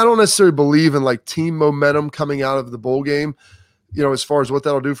 And I don't necessarily believe in like team momentum coming out of the bowl game, as far as what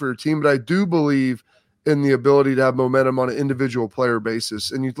that'll do for your team. But I do believe in the ability to have momentum on an individual player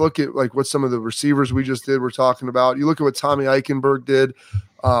basis. And you look at like what some of the receivers we just did, we're talking about. You look at what Tommy Eichenberg did.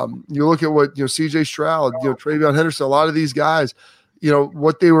 You look at what, CJ Stroud, Travion Henderson, a lot of these guys,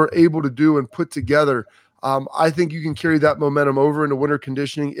 what they were able to do and put together. I think you can carry that momentum over into winter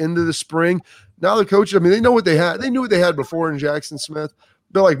conditioning into the spring. Now the coaches, they know what they had. They knew what they had before in Jackson Smith.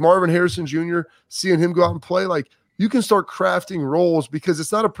 But like Marvin Harrison Jr., seeing him go out and play, like you can start crafting roles because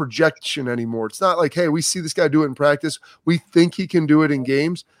it's not a projection anymore. It's not like, hey, we see this guy do it in practice. We think he can do it in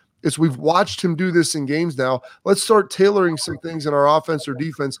games. It's we've watched him do this in games now. Let's start tailoring some things in our offense or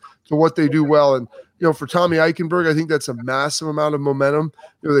defense to what they do well. And, for Tommy Eichenberg, I think that's a massive amount of momentum,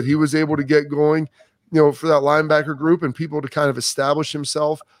 that he was able to get going, for that linebacker group and people to kind of establish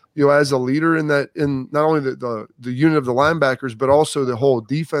himself, as a leader in not only the unit of the linebackers, but also the whole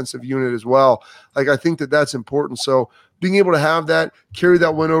defensive unit as well. Like, I think that's important. So being able to have that, carry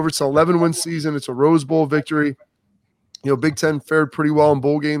that win over, it's an 11-win season. It's a Rose Bowl victory. Big Ten fared pretty well in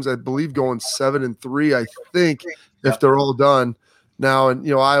bowl games, I believe, going 7-3, I think, if they're all done now. And,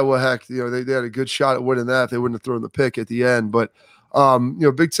 Iowa, heck, they had a good shot at winning that if they wouldn't have thrown the pick at the end. But,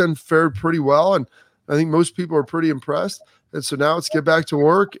 Big Ten fared pretty well, and I think most people are pretty impressed. And so now let's get back to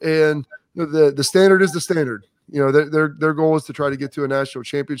work. And the standard is the standard. Their goal is to try to get to a national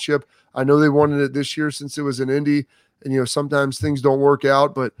championship. I know they wanted it this year since it was in Indy. And, sometimes things don't work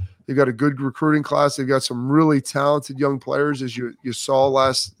out, but they've got a good recruiting class. They've got some really talented young players, as you saw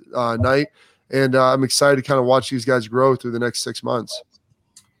last night. And I'm excited to kind of watch these guys grow through the next 6 months.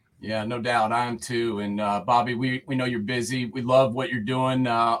 Yeah, no doubt. I am too. And Bobby, we know you're busy. We love what you're doing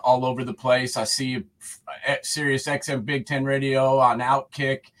all over the place. I see you at Sirius XM Big Ten Radio on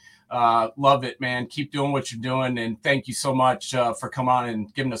Outkick. Love it, man. Keep doing what you're doing. And thank you so much for coming on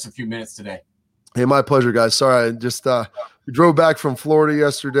and giving us a few minutes today. Hey, my pleasure, guys. Sorry, I just we drove back from Florida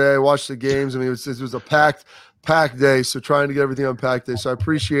yesterday. Watched the games. It was a packed day. So trying to get everything unpacked today. So I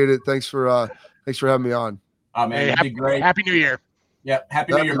appreciate it. Thanks for having me on. Oh man, hey, it'd be great. Happy New Year. Yeah,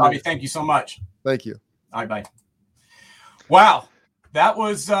 happy New Year, Bobby. Thank you so much. Thank you. All right, bye. Wow, that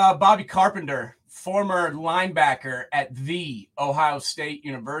was Bobby Carpenter, former linebacker at the Ohio State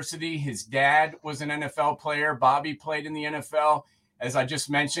University. His dad was an NFL player. Bobby played in the NFL. As I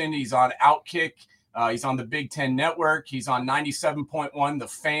just mentioned, he's on Outkick. He's on the Big Ten Network. He's on 97.1. The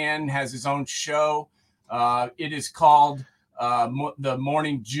Fan has his own show. It is called The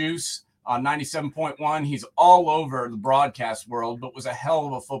Morning Juice on 97.1. He's all over the broadcast world, but was a hell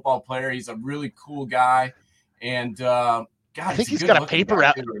of a football player. He's a really cool guy. And God, I think he's got a paper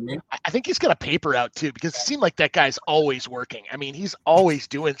out. I think he's got a paper out too, because it seemed like that guy's always working. He's always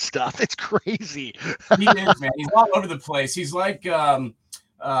doing stuff. It's crazy. He is, man. He's all over the place. He's like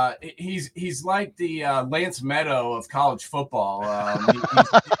he's like the Lance Meadow of college football.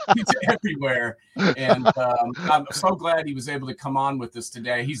 He's everywhere, and I'm so glad he was able to come on with us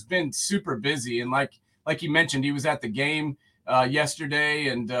today. He's been super busy, and like you mentioned, he was at the game yesterday,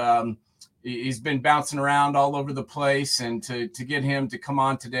 and he's been bouncing around all over the place. And to get him to come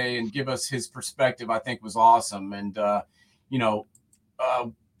on today and give us his perspective, I think was awesome. And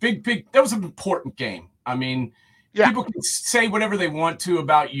big. That was an important game. Yeah. People can say whatever they want to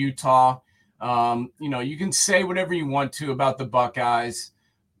about Utah. You can say whatever you want to about the Buckeyes,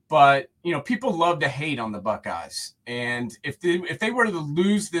 but people love to hate on the Buckeyes. And if they were to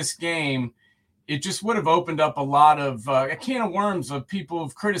lose this game, it just would have opened up a lot of a can of worms of people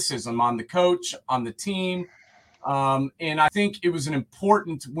of criticism on the coach, on the team. And I think it was an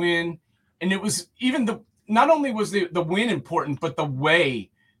important win. And it was not only was the win important, but the way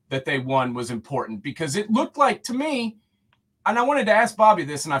that they won was important, because it looked like to me, and I wanted to ask Bobby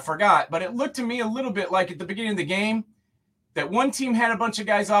this and I forgot, but it looked to me a little bit like at the beginning of the game that one team had a bunch of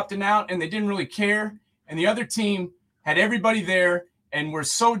guys opting out and they didn't really care. And the other team had everybody there and were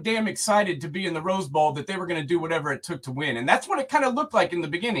so damn excited to be in the Rose Bowl that they were going to do whatever it took to win. And that's what it kind of looked like in the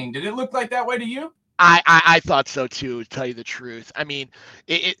beginning. Did it look like that way to you? I thought so too, to tell you the truth.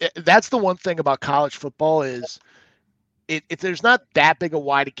 That's the one thing about college football is there's not that big a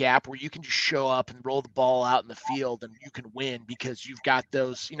wide gap where you can just show up and roll the ball out in the field and you can win because you've got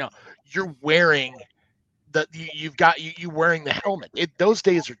those, you're wearing you wearing the helmet. Those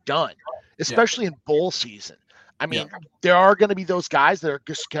days are done, especially in bowl season. I mean, there are going to be those guys that are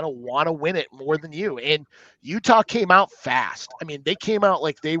just going to want to win it more than you. And Utah came out fast. I mean, they came out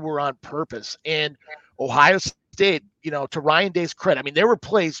like they were on purpose. And Ohio State, to Ryan Day's credit, I mean, there were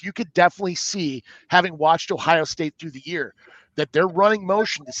plays you could definitely see, having watched Ohio State through the year, that they're running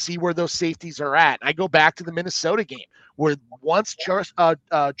motion to see where those safeties are at. I go back to the Minnesota game where once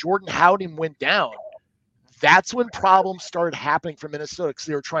Jordan Howden went down, that's when problems started happening for Minnesota because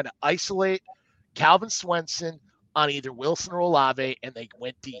they were trying to isolate Calvin Swenson on either Wilson or Olave, and they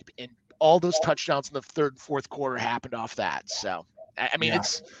went deep. And all those touchdowns in the third and fourth quarter happened off that. So, I mean,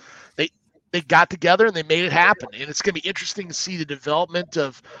 they got together and they made it happen. And it's going to be interesting to see the development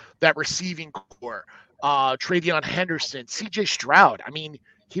of that receiving core. Travion Henderson, CJ Stroud. I mean,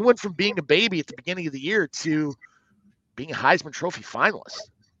 he went from being a baby at the beginning of the year to being a Heisman Trophy finalist.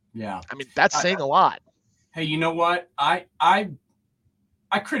 Yeah. I mean, that's saying a lot. Hey, you know what? I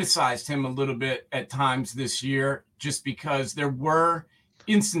criticized him a little bit at times this year just because there were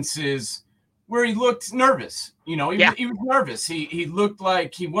instances where he looked nervous. He was nervous. He looked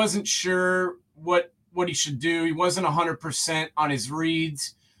like he wasn't sure what he should do. He wasn't 100% on his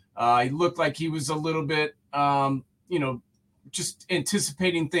reads. He looked like he was a little bit, just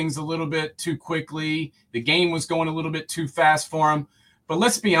anticipating things a little bit too quickly. The game was going a little bit too fast for him. But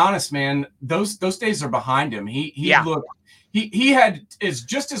let's be honest, man, those days are behind him. He looked. He had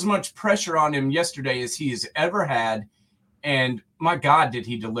just as much pressure on him yesterday as he has ever had. And my God, did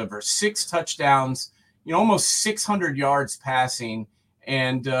he deliver 6 touchdowns, almost 600 yards passing.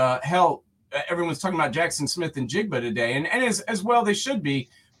 And everyone's talking about Jackson Smith and Jigba today. And as well they should be.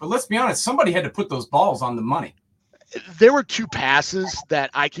 But let's be honest, somebody had to put those balls on the money. There were 2 passes that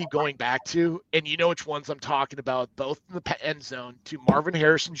I keep going back to, and you know which ones I'm talking about, both in the end zone, to Marvin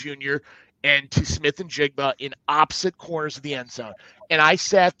Harrison Jr. and to Smith and Jigba in opposite corners of the end zone. And I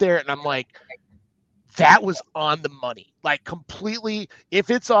sat there and I'm like, that was on the money. Like completely, if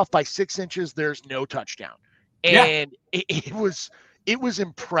it's off by 6 inches, there's no touchdown. And it was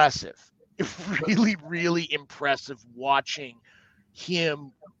impressive. Really, really impressive watching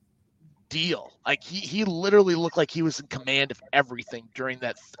him deal. Like he literally looked like he was in command of everything during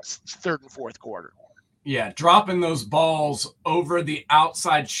that third and fourth quarter. Yeah, dropping those balls over the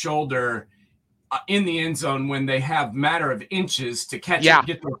outside shoulder in the end zone when they have matter of inches to catch it,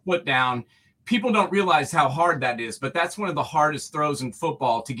 get their foot down. People don't realize how hard that is, but that's one of the hardest throws in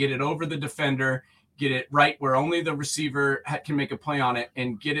football, to get it over the defender, get it right where only the receiver can make a play on it,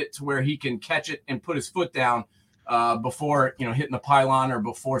 and get it to where he can catch it and put his foot down before hitting the pylon or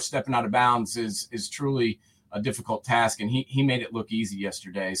before stepping out of bounds is truly a difficult task. And he made it look easy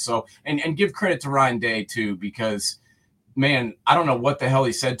yesterday. So, and give credit to Ryan Day too, because man, I don't know what the hell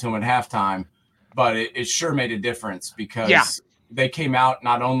he said to him at halftime, but it sure made a difference because they came out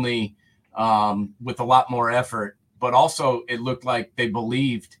not only with a lot more effort, but also it looked like they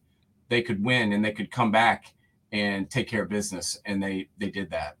believed they could win and they could come back and take care of business. And they did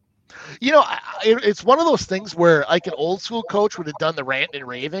that. It's one of those things where like an old school coach would have done the rant and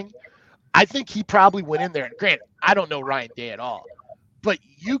raving. I think he probably went in there, and granted, I don't know Ryan Day at all, but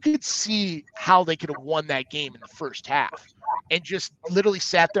you could see how they could have won that game in the first half and just literally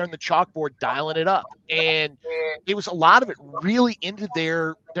sat there on the chalkboard dialing it up. And it was a lot of it really into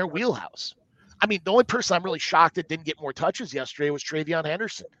their wheelhouse. I mean, the only person I'm really shocked that didn't get more touches yesterday was Travion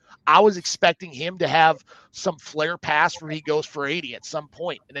Henderson. I was expecting him to have some flare pass where he goes for 80 at some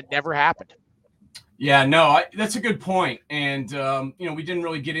point, and it never happened. Yeah, no, that's a good point. And, we didn't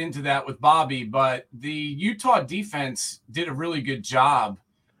really get into that with Bobby, but the Utah defense did a really good job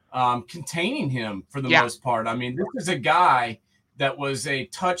containing him for the most part. I mean, this is a guy that was a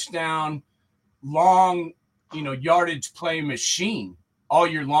touchdown, long, yardage play machine all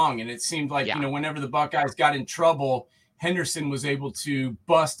year long. And it seemed like, whenever the Buckeyes got in trouble, Henderson was able to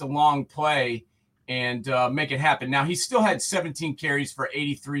bust a long play and make it happen. Now, he still had 17 carries for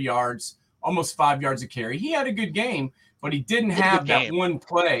 83 yards, almost 5 yards a carry. He had a good game, but he didn't have that one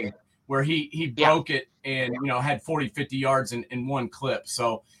play where he broke it and, had 40, 50 yards in one clip.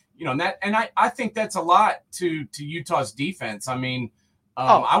 So, I think that's a lot to Utah's defense. I mean,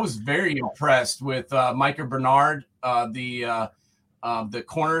 I was very impressed with Micah Bernard, the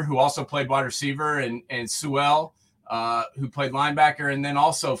corner who also played wide receiver, and Sewell, who played linebacker, and then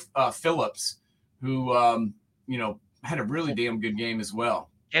also Phillips, who, had a really damn good game as well.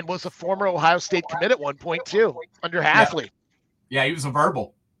 And was a former Ohio State commit at one point too, under Hafley. Yeah, he was a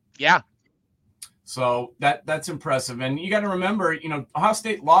verbal. Yeah. So that's impressive. And you got to remember, Ohio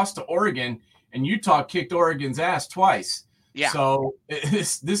State lost to Oregon, and Utah kicked Oregon's ass twice. Yeah. So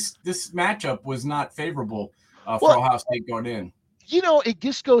this matchup was not favorable for Ohio State going in. It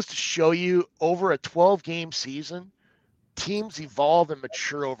just goes to show you, over a 12-game season, teams evolve and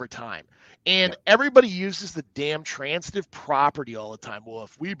mature over time. And everybody uses the damn transitive property all the time. Well,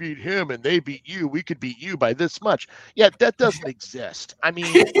 if we beat him and they beat you, we could beat you by this much. Yeah, that doesn't exist. I mean,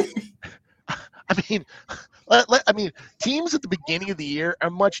 teams at the beginning of the year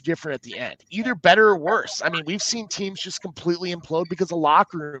are much different at the end, either better or worse. I mean, we've seen teams just completely implode because of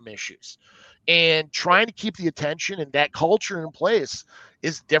locker room issues. And trying to keep the attention and that culture in place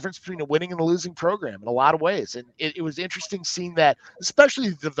is the difference between a winning and a losing program in a lot of ways. And it was interesting seeing that, especially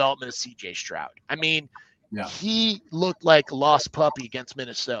the development of C.J. Stroud. I mean, he looked like a lost puppy against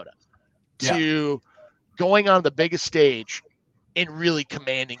Minnesota to going on the biggest stage and really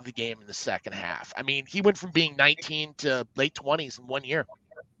commanding the game in the second half. I mean, he went from being 19 to late 20s in 1 year.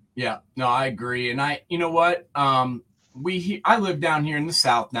 Yeah, no, I agree. And you know what? I live down here in the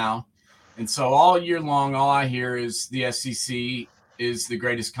South now. And so all year long, all I hear is the SEC is the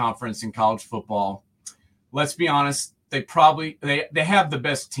greatest conference in college football. Let's be honest. They have the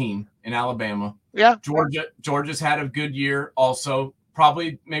best team in Alabama. Yeah. Georgia's had a good year also.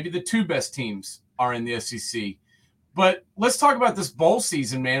 Probably maybe the two best teams are in the SEC. But let's talk about this bowl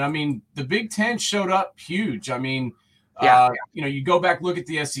season, man. I mean, the Big Ten showed up huge. I mean, you go back, look at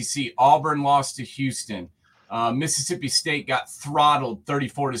the SEC. Auburn lost to Houston. Mississippi State got throttled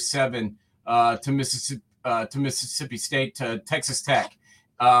 34-7 to Mississippi State, to Texas Tech.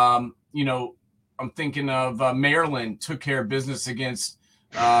 I'm thinking of Maryland took care of business against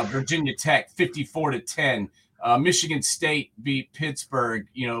Virginia Tech 54-10. Michigan State beat Pittsburgh.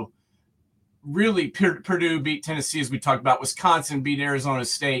 Really, Purdue beat Tennessee, as we talked about. Wisconsin beat Arizona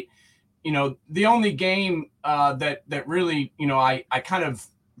State. The only game that really, I kind of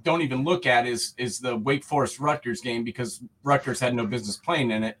don't even look at is the Wake Forest Rutgers game, because Rutgers had no business playing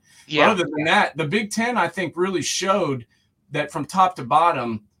in it. Yeah. But other than that, the Big Ten, I think, really showed that from top to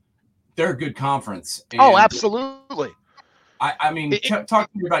bottom, they're a good conference. And absolutely.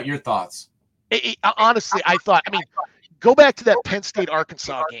 Talk to me about your thoughts. Honestly, go back to that Penn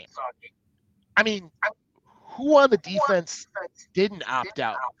State-Arkansas game. I mean, who on the defense didn't opt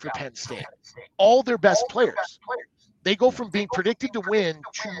out for Penn State? All their best players. They go from being predicted to win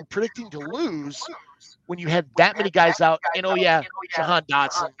to predicting to lose when you had that many guys out. And Jahan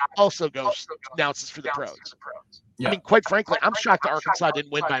Dotson also announces for the pros. Yeah. I mean, quite frankly, I'm shocked that Arkansas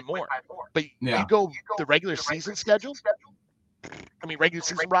didn't win by more. But you go the regular season schedule, regular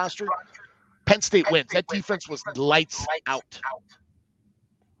season roster, Penn State wins. That defense was lights out.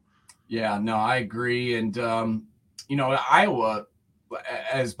 Yeah, no, I agree. And, Iowa,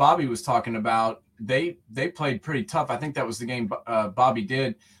 as Bobby was talking about, they played pretty tough. I think that was the game Bobby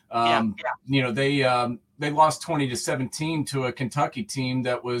did. They lost 20-17 to a Kentucky team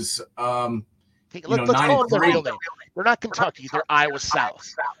that was, let's call them their real name. They're not Kentucky. They're Iowa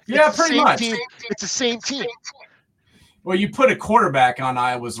South. Yeah, pretty much. It's the same team. Well, you put a quarterback on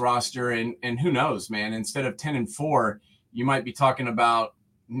Iowa's roster, and who knows, man? Instead of 10-4, you might be talking about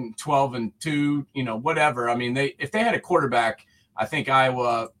 12-2, whatever. I mean, if they had a quarterback, I think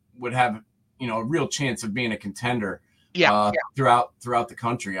Iowa would have, a real chance of being a contender throughout the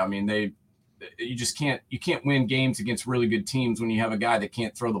country. I mean, you can't win games against really good teams when you have a guy that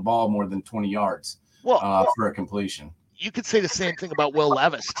can't throw the ball more than 20 yards for a completion. You could say the same thing about Will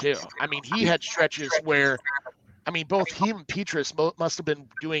Levis too. I mean, he had stretches where, both he and Petrus must have been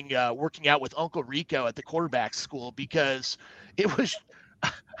doing working out with Uncle Rico at the quarterback school, because it was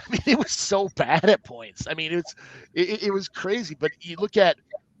so bad at points. It was crazy. But you look at,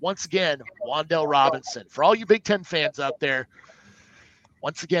 once again, Wan'Dale Robinson. For all you Big Ten fans out there,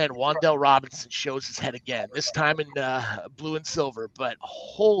 once again, Wan'Dale Robinson shows his head again, this time in blue and silver. But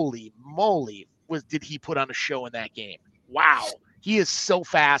holy moly, did he put on a show in that game. Wow. He is so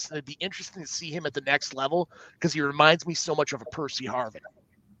fast, and it'd be interesting to see him at the next level, because he reminds me so much of a Percy Harvin.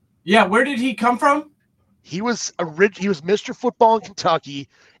 Yeah, where did he come from? He was Mr. Football in Kentucky,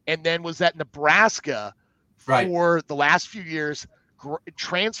 and then was at Nebraska for the last few years,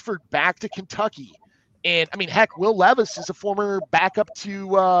 transferred back to Kentucky. And, heck, Will Levis is a former backup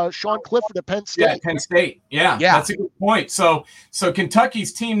to Sean Clifford at Penn State. Yeah, Penn State. Yeah, that's a good point. So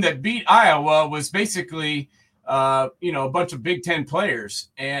Kentucky's team that beat Iowa was basically a bunch of Big Ten players,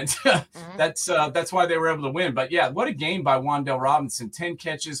 and that's why they were able to win. But, yeah, what a game by Wan'Dale Robinson. 10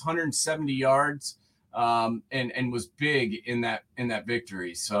 catches, 170 yards. And was big in that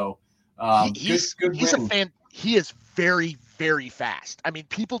victory. So he's a he is very, very fast. I mean,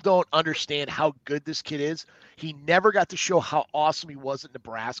 people don't understand how good this kid is. He never got to show how awesome he was at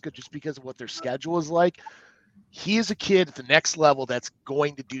Nebraska just because of what their schedule is like. He is a kid at the next level that's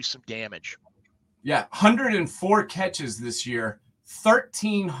going to do some damage. Yeah, 104 catches this year,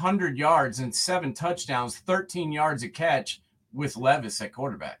 1,300 yards and 7 touchdowns, 13 yards a catch with Levis at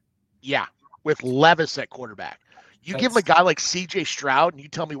quarterback. Yeah, with Levis at quarterback. Give him a guy like C.J. Stroud, and you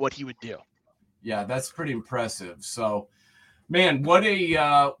tell me what he would do. Yeah, that's pretty impressive. So, man, what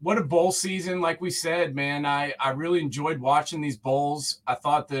a bowl season! Like we said, man, I really enjoyed watching these bowls. I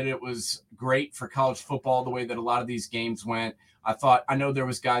thought that it was great for college football the way that a lot of these games went. I know there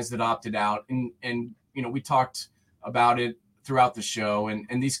was guys that opted out, and we talked about it throughout the show,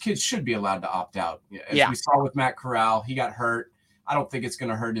 and these kids should be allowed to opt out. As we saw with Matt Corral, he got hurt. I don't think it's going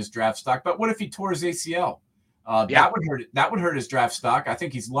to hurt his draft stock, but what if he tore his ACL? That would hurt his draft stock. I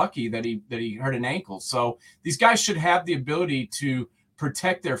think he's lucky that he hurt an ankle. So these guys should have the ability to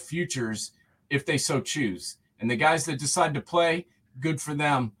protect their futures if they so choose. And the guys that decide to play, good for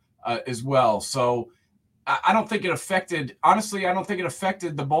them as well. So I don't think it affected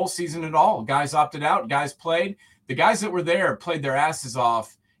the bowl season at all. Guys opted out, guys played. The guys that were there played their asses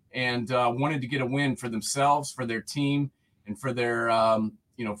off and wanted to get a win for themselves, for their team, and for their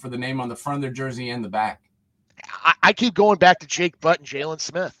for the name on the front of their jersey and the back. I keep going back to Jake Butt and Jalen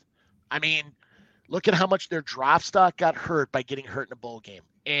Smith. I mean, look at how much their draft stock got hurt by getting hurt in a bowl game.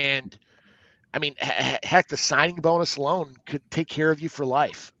 And, I mean, heck, the signing bonus alone could take care of you for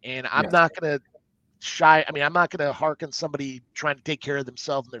life. And I'm not going to I'm not going to hearken somebody trying to take care of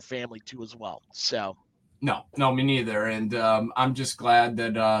themselves and their family too as well. So. No, me neither. And I'm just glad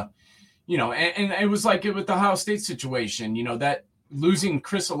that, and it was like it with the Ohio State situation, that losing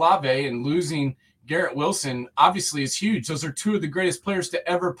Chris Olave and losing Garrett Wilson obviously is huge. Those are two of the greatest players to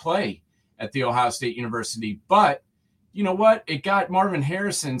ever play at the Ohio State University. But you know what? It got Marvin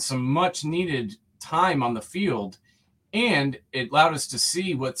Harrison some much needed time on the field, and it allowed us to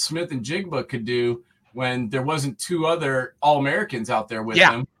see what Smith and Jigba could do when there wasn't 2 other All-Americans out there with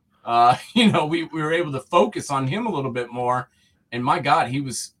him. We were able to focus on him a little bit more, and my God, he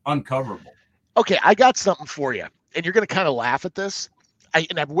was uncoverable. Okay, I got something for you, and you're going to kind of laugh at this. I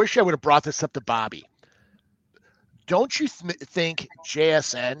wish I would have brought this up to Bobby. Don't you think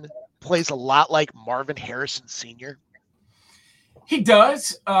JSN plays a lot like Marvin Harrison Sr.? He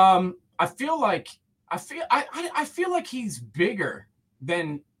does. I feel like he's bigger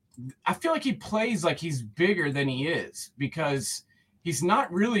than. I feel like he plays like he's bigger than he is because he's not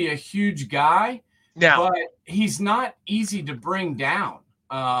really a huge guy. No, but he's not easy to bring down.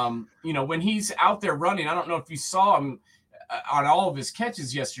 When he's out there running, I don't know if you saw him on all of his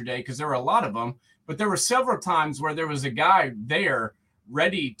catches yesterday because there were a lot of them, but there were several times where there was a guy there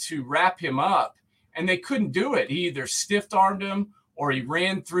ready to wrap him up and they couldn't do it. He either stiff-armed him or he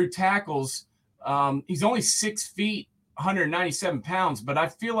ran through tackles. He's only 6 feet, 197 pounds, but I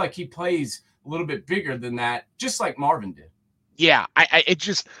feel like he plays a little bit bigger than that, just like Marvin did. Yeah,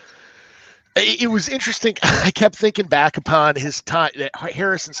 it was interesting. I kept thinking back upon his time,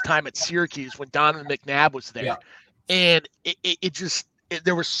 Harrison's time at Syracuse when Donovan McNabb was there. Yeah. And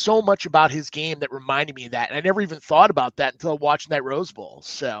there was so much about his game that reminded me of that. And I never even thought about that until watching that Rose Bowl.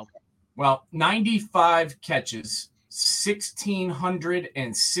 So, 95 catches,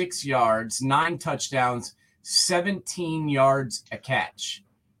 1,606 yards, 9 touchdowns, 17 yards a catch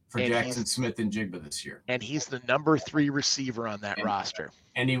for Jackson Smith and Jigba this year. And he's the number 3 receiver on that roster.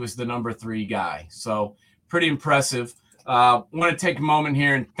 And he was the number 3 guy. So pretty impressive. Want to take a moment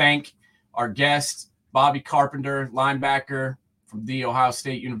here and thank our guest, Bobby Carpenter, linebacker from The Ohio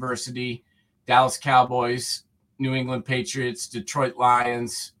State University, Dallas Cowboys, New England Patriots, Detroit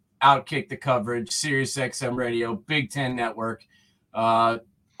Lions, Outkick the Coverage, Sirius XM Radio, Big Ten Network.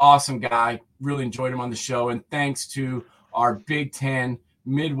 Awesome guy. Really enjoyed him on the show. And thanks to our Big Ten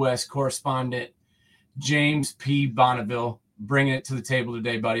Midwest correspondent, James P. Bonneville, bringing it to the table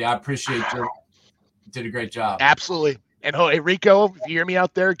today, buddy. I appreciate you. Did a great job. Absolutely. And hey, Rico, if you hear me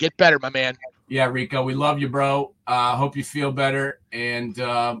out there, get better, my man. Yeah, Rico, we love you, bro. Hope you feel better. And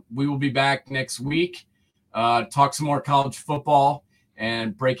we will be back next week, talk some more college football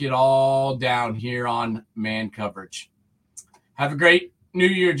and break it all down here on Man Coverage. Have a great New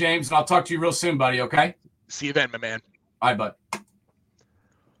Year, James, and I'll talk to you real soon, buddy, okay? See you then, my man. Bye, bud.